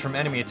receive damage from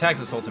enemy attacks,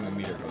 the Soultimate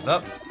meter goes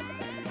up.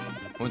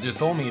 Once your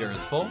Soul meter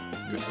is full,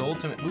 your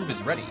Soultimate Move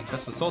is ready.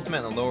 Touch the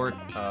Soultimate on the lower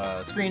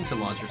screen to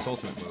launch your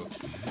Soultimate Move.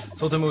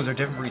 Soultimate moves are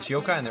different for each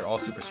yokai, and they're all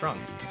super strong.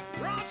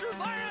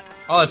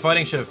 All that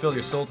fighting should have filled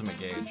your Soultimate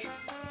gauge.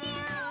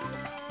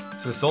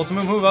 So the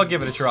Soultimate Move, I'll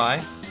give it a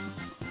try.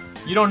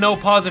 You don't know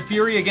Paws of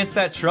Fury against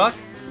that truck?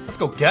 Let's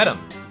go get him.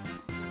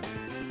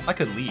 I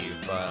could leave,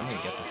 but I'm gonna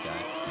get this guy.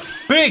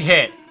 Big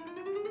hit!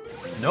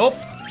 Nope.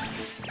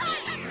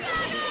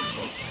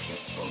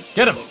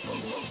 Get him.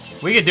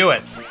 We can do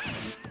it.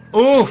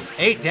 Oof,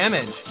 8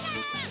 damage.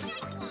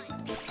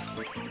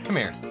 Come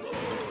here.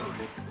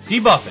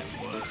 Debuff it.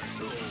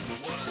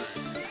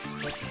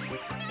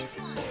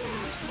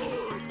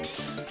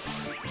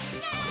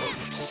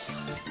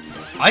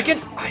 I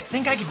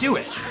think I can do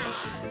it.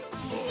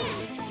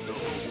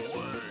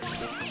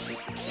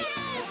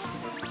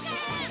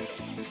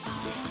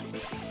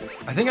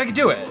 I think I can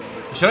do it.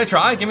 Should I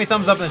try? Give me a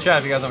thumbs up in the chat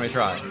if you guys want me to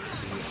try.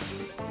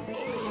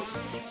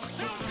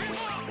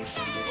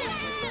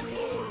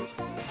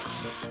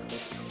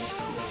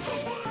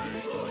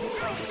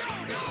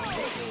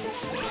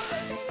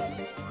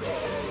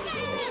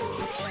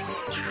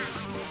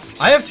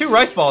 I have 2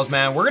 rice balls,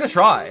 man. We're gonna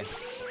try.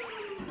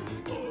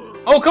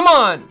 Oh, come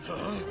on!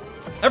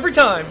 Every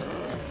time.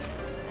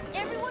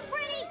 Everyone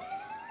ready?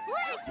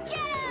 Let's get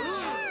him!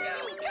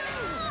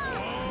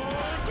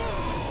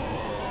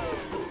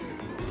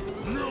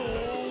 No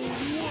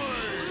way!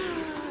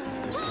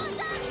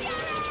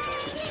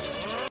 We're in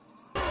trouble!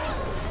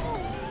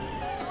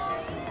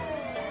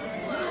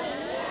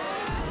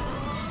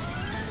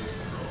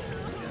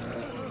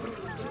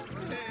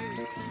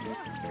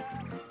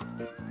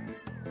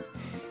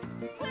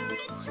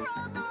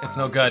 It's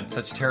no good.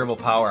 Such terrible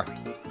power.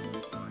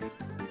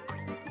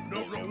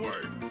 No way!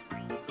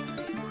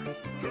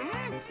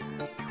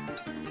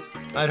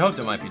 I'd hoped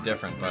it might be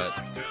different, but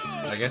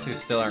I guess you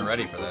still aren't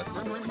ready for this.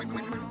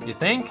 You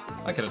think?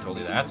 I could have told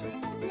you that.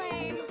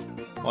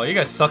 Oh, you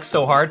guys suck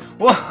so hard.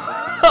 What?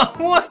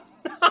 What?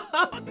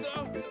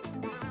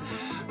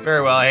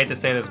 Very well, I hate to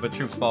say this, but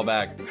troops fall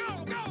back.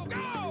 Go, go,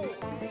 go!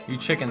 You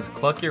chickens,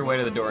 cluck your way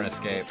to the door and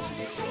escape.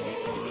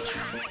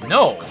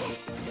 No!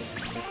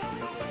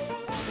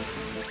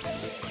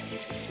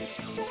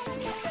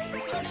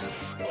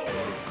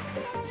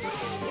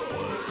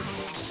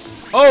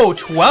 Oh,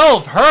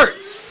 12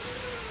 hurts!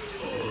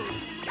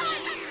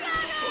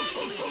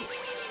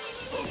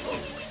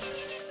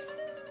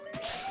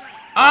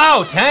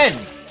 Oh, 10!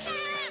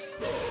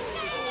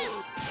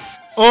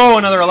 Oh,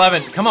 another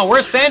 11. Come on,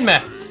 where's Sandme?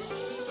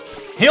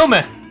 Heal me!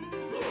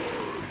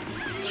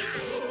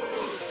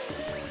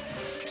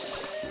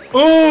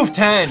 Oof,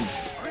 10!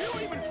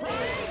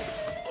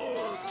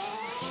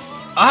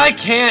 I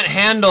can't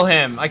handle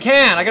him. I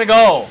can't. I gotta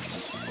go.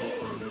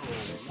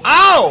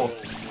 Ow!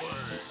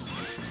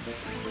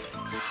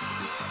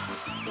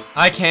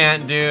 I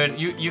can't, dude.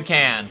 You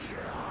can't.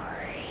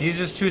 He's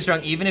just too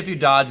strong. Even if you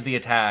dodge the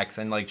attacks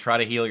and like try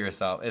to heal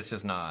yourself, it's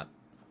just not.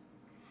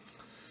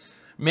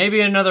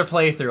 Maybe in another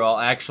playthrough I'll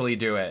actually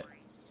do it.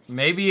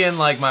 Maybe in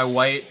like my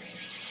white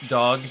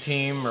dog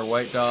team or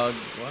white dog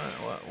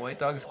white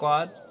dog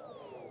squad.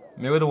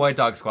 Maybe with the white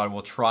dog squad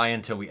we'll try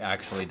until we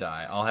actually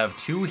die. I'll have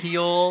 2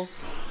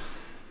 heals,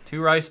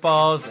 2 rice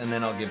balls, and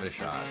then I'll give it a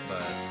shot.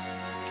 But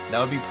that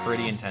would be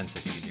pretty intense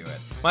if you could do it.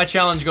 My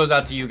challenge goes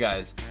out to you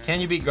guys. Can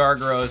you beat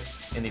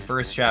Gargaros in the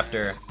first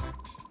chapter?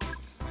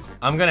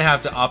 I'm gonna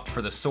have to opt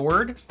for the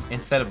sword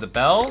instead of the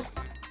bell.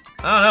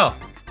 I don't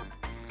know.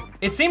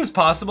 It seems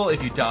possible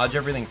if you dodge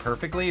everything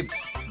perfectly,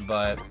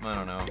 but I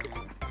don't know.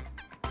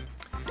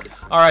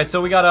 All right,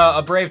 so we got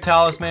a brave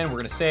talisman. We're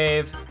gonna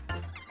save.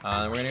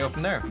 Then we're gonna go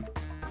from there.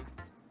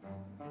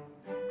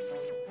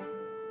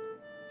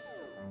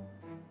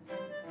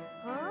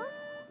 Huh?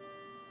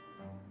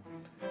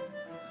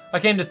 I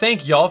came to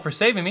thank y'all for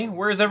saving me.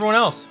 Where is everyone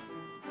else?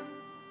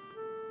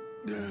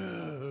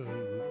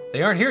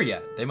 They aren't here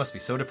yet. They must be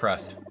so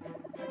depressed.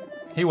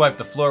 He wiped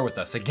the floor with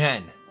us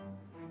again.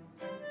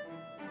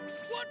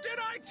 What did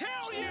I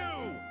tell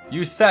you?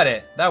 You said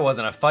it. That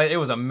wasn't a fight. It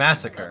was a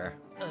massacre.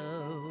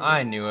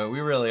 I knew it. We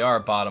really are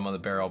bottom of the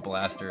barrel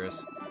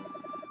blasters.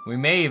 We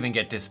may even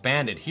get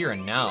disbanded here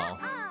and now.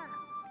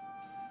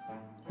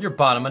 You're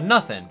bottom of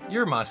nothing.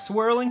 You're my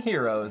swirling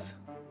heroes.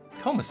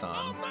 Koma-san.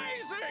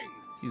 Amazing!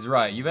 He's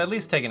right. You've at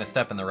least taken a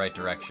step in the right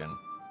direction.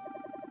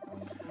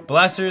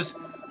 Blasters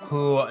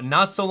who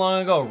not so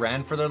long ago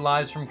ran for their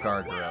lives from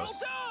Gargaros Well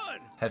done!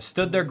 have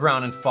stood their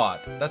ground and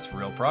fought. That's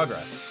real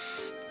progress.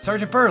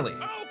 Sergeant Burley,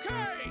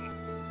 Okay!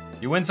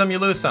 you win some, you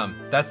lose some.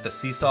 That's the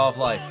seesaw of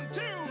life. 1,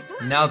 2,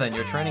 3. Now then,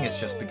 your training has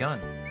just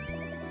begun.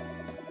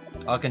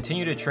 I'll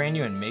continue to train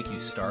you and make you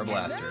star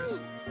blasters.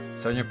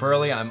 Sergeant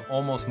Burley, I'm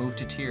almost moved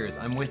to tears.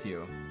 I'm with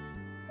you.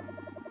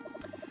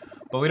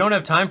 But we don't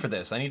have time for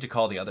this. I need to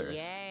call the others.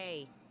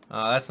 Yay.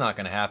 That's not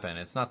gonna happen.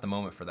 It's not the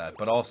moment for that.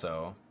 But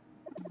also,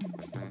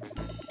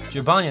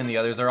 Giovanni and the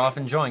others are off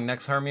enjoying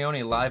Next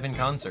Hermione live in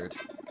concert.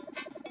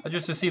 I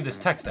just received this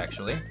text,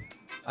 actually.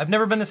 I've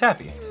never been this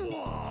happy.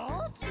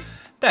 What?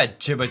 That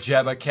jibba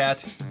jabba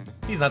cat.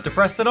 He's not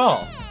depressed at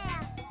all.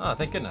 Oh,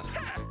 thank goodness.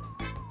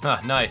 Ah,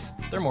 nice.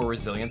 They're more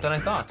resilient than I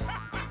thought.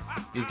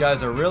 These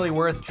guys are really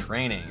worth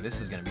training.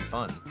 This is gonna be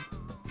fun.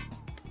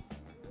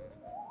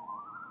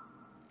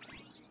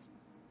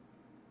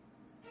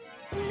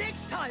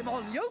 Next time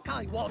on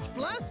Yokai Watch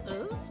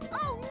Blasters.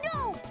 Oh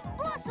no!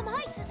 Blossom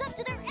Heights is up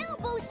to their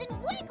elbows in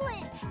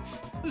wiggling!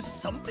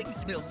 Something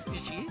smells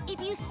fishy. If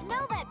you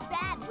smell that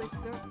bad,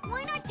 Whisper,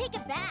 why not take a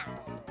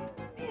bath?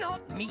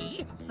 Not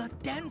me, the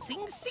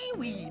dancing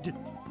seaweed.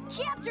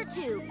 Chapter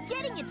 2,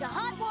 Getting into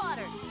Hot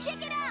Water.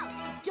 Check it out!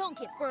 Don't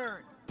get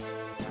burned.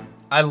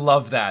 I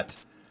love that.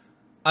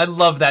 I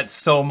love that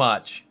so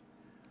much.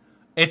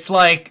 It's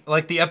like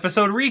the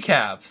episode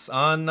recaps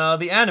on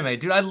the anime.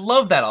 Dude, I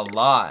love that a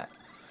lot.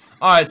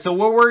 Alright, so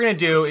what we're going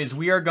to do is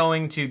we are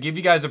going to give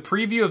you guys a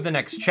preview of the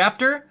next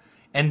chapter,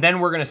 and then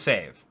we're going to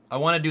save. I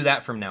want to do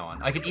that from now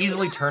on. I could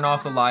easily turn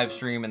off the live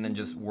stream and then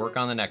just work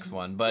on the next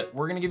one, but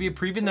we're going to give you a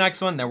preview of the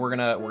next one, then we're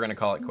going to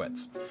call it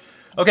quits.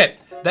 Okay,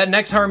 that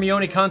next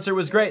Harmony concert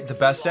was great. The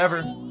best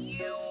ever.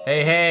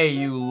 Hey,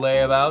 you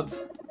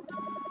layabouts.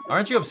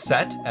 Aren't you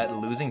upset at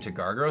losing to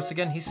Gargros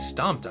again? He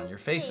stomped on your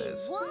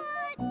faces.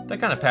 What? That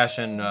kind of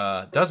passion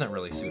doesn't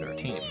really suit our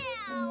team.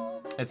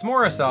 Meow. It's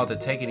more a style to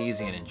take it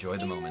easy and enjoy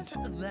the moment.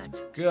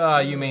 That Gah,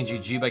 you mangy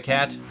Jiba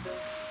cat.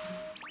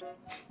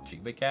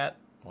 Jiba cat?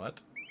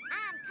 What?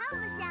 I'm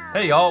Komasan.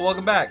 Hey y'all,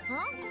 welcome back.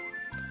 Huh?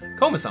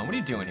 Koma-san, what are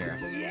you doing here?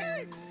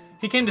 yes.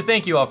 He came to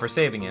thank you all for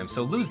saving him,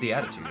 so lose the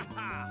attitude.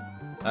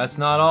 That's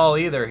not all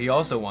either. He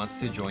also wants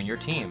to join your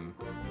team.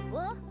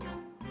 What?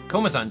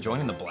 Koma-san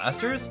joining the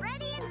Blasters?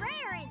 Ready and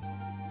raring.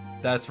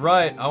 That's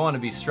right. I want to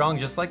be strong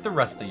just like the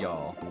rest of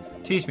y'all.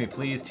 Teach me,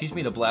 please. Teach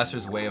me the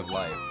Blasters' way of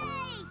life.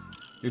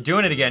 Hey, You're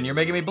doing it again. You're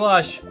making me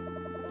blush.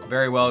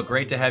 Very well.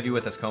 Great to have you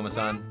with us,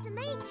 Koma-san. nice to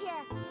meet ya.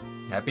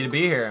 Happy to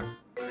be here.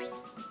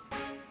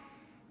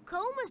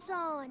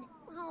 Komasan.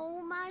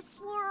 Oh, my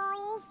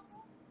swirls.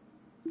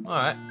 All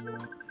right.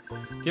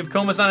 Give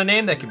Koma-san a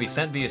name that could be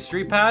sent via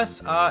Street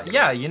Pass.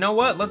 Yeah, you know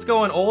what? Let's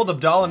go an old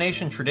Abdallah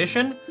Nation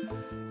tradition,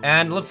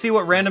 and let's see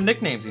what random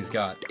nicknames he's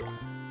got.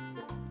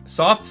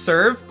 Soft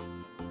Serve,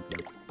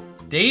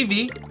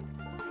 Davy,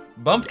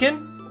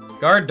 Bumpkin,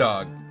 Guard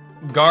Dog,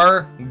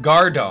 Gar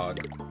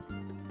Dog.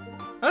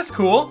 That's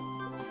cool.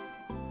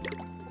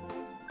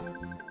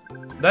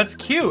 That's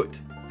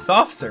cute.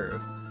 Soft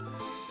Serve.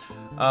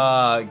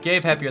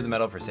 Gave Happier the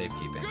medal for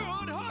safekeeping.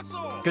 Good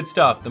hustle! Good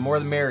stuff. The more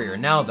the merrier.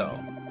 Now though,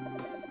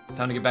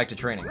 time to get back to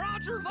training.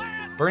 Roger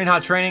that! Burning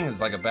hot training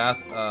is like a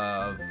bath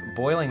of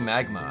boiling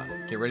magma.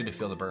 Get ready to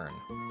feel the burn.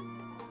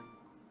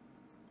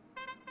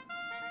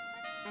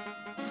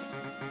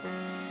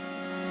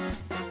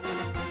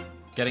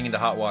 Getting into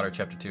hot water,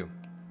 chapter 2.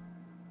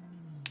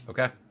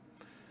 Okay.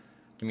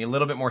 Give me a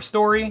little bit more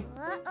story.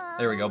 Uh-oh.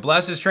 There we go.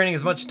 Blaster's training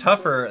is much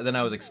tougher than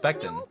I was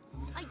expecting. No,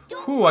 I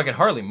don't. Whew, I can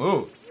hardly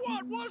move.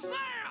 What was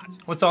that?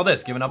 What's all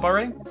this? Giving up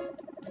already?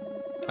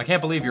 I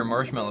can't believe your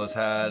marshmallows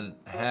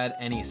had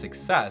any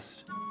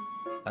success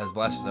as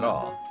blasters at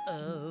all.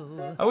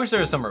 Oh. I wish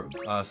there was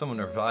someone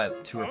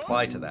to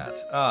reply to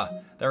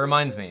that. That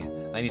reminds me.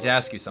 I need to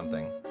ask you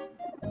something.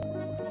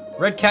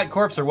 Red Cat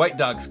Corps or White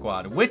Dog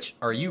Squad? Which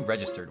are you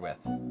registered with?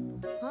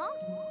 Huh?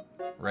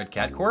 Red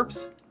Cat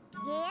Corps?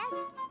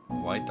 Yes?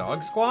 White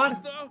Dog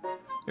Squad? The...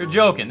 You're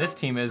joking. This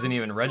team isn't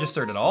even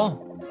registered at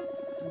all.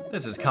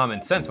 This is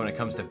common sense when it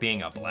comes to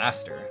being a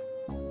blaster.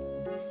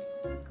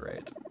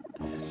 Great.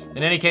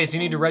 In any case, you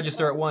need to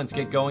register at once.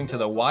 Get going to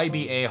the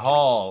YBA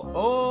Hall.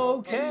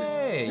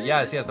 Okay.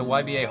 Yes, the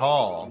YBA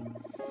Hall.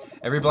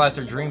 Every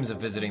blaster dreams of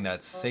visiting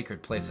that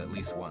sacred place at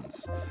least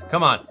once.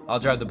 Come on, I'll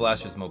drive the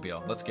blaster's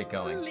mobile. Let's get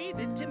going. Leave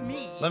it to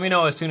me. Let me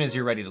know as soon as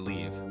you're ready to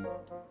leave.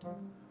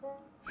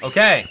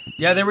 Okay,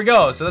 yeah, there we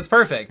go. So that's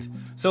perfect.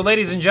 So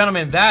ladies and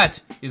gentlemen,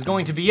 that is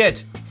going to be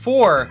it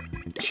for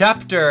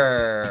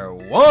chapter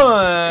 1.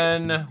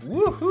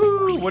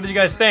 Woohoo! What did you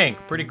guys think?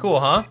 Pretty cool,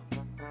 huh?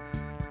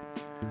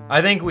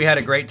 I think we had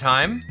a great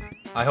time.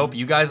 I hope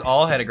you guys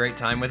all had a great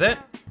time with it.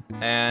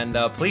 And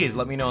please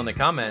let me know in the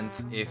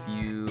comments if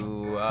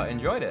you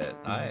enjoyed it.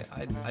 I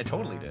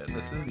totally did.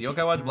 This is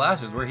Yokai Watch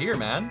Blasters. We're here,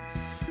 man.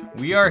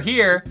 We are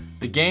here.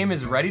 The game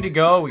is ready to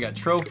go. We got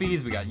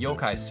trophies. We got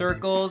yokai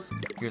circles.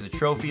 Here's a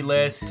trophy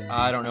list.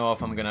 I don't know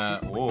if I'm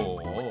gonna...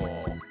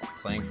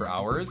 Playing for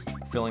hours.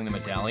 Filling the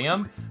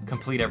medallion.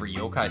 Complete every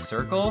yokai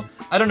circle.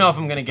 I don't know if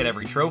I'm gonna get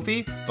every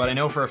trophy, but I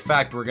know for a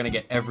fact we're gonna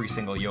get every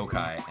single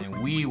yokai,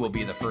 and we will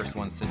be the first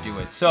ones to do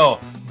it. So,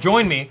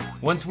 join me.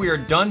 Once we are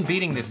done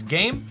beating this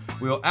game,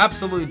 we will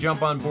absolutely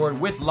jump on board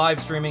with live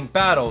streaming,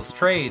 battles,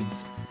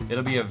 trades.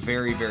 It'll be a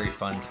very, very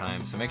fun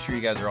time. So make sure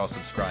you guys are all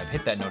subscribed.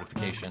 Hit that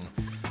notification.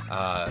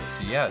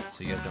 So you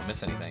guys don't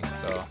miss anything.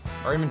 So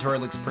our inventory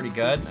looks pretty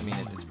good. I mean,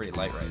 it's pretty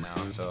light right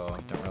now, so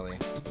don't really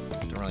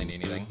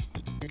need anything.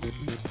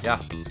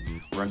 yeah,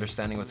 we're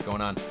understanding what's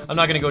going on. I'm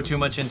not gonna go too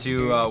much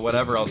into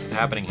whatever else is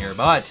happening here,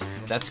 but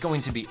that's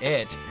going to be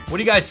it. What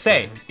do you guys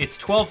say? It's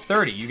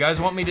 12:30. You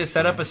guys want me to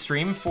set up a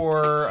stream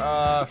for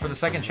the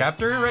second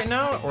chapter right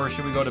now, or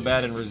should we go to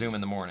bed and resume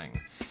in the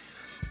morning?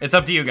 It's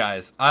up to you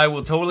guys. I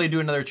will totally do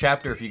another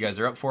chapter if you guys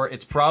are up for it.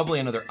 It's probably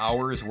another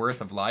hour's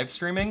worth of live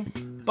streaming,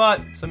 but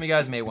some of you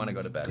guys may want to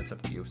go to bed. It's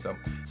up to you. So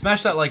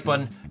smash that like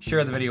button,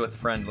 share the video with a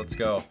friend. Let's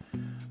go.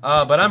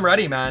 But I'm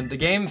ready, man. The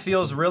game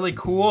feels really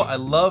cool. I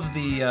love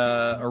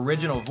the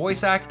original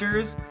voice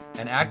actors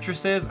and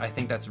actresses. I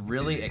think that's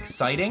really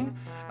exciting.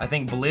 I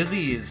think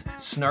Blizzy's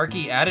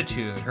snarky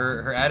attitude,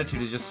 her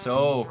attitude is just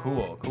so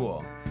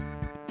cool.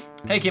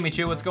 Hey, Kimmy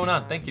Chu, what's going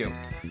on? Thank you.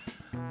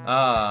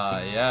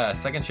 Yeah,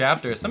 second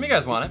chapter. Some of you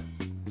guys want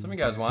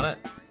it.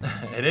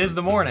 It is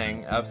the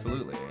morning.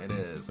 Absolutely, it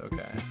is.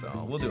 Okay,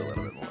 so we'll do a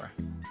little bit more.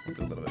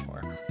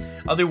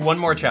 I'll do one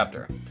more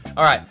chapter.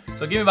 All right,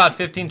 so give me about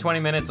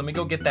 15-20 minutes. Let me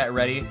go get that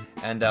ready,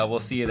 and we'll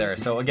see you there.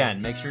 So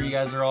again, make sure you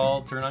guys are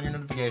all turn on your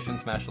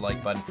notifications, smash the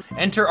like button,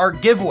 enter our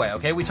giveaway,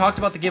 okay? We talked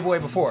about the giveaway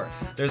before.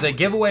 There's a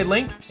giveaway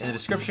link in the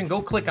description.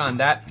 Go click on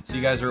that so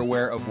you guys are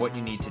aware of what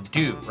you need to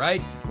do,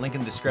 right? Link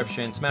in the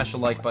description, smash the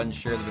like button,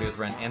 share the video with a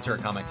friend, answer a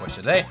comment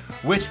question today.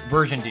 Which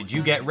version did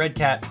you get? Red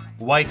cat,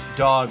 white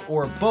dog,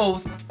 or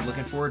both?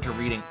 Looking forward to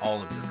reading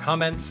all of your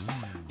comments.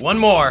 One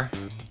more,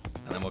 and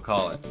then we'll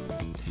call it.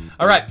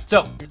 All right,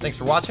 so thanks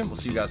for watching. We'll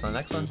see you guys on the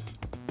next one.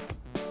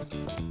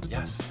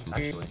 Yes,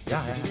 actually,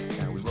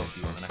 yeah, we will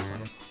see you on the next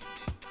one.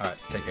 All right,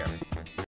 take care.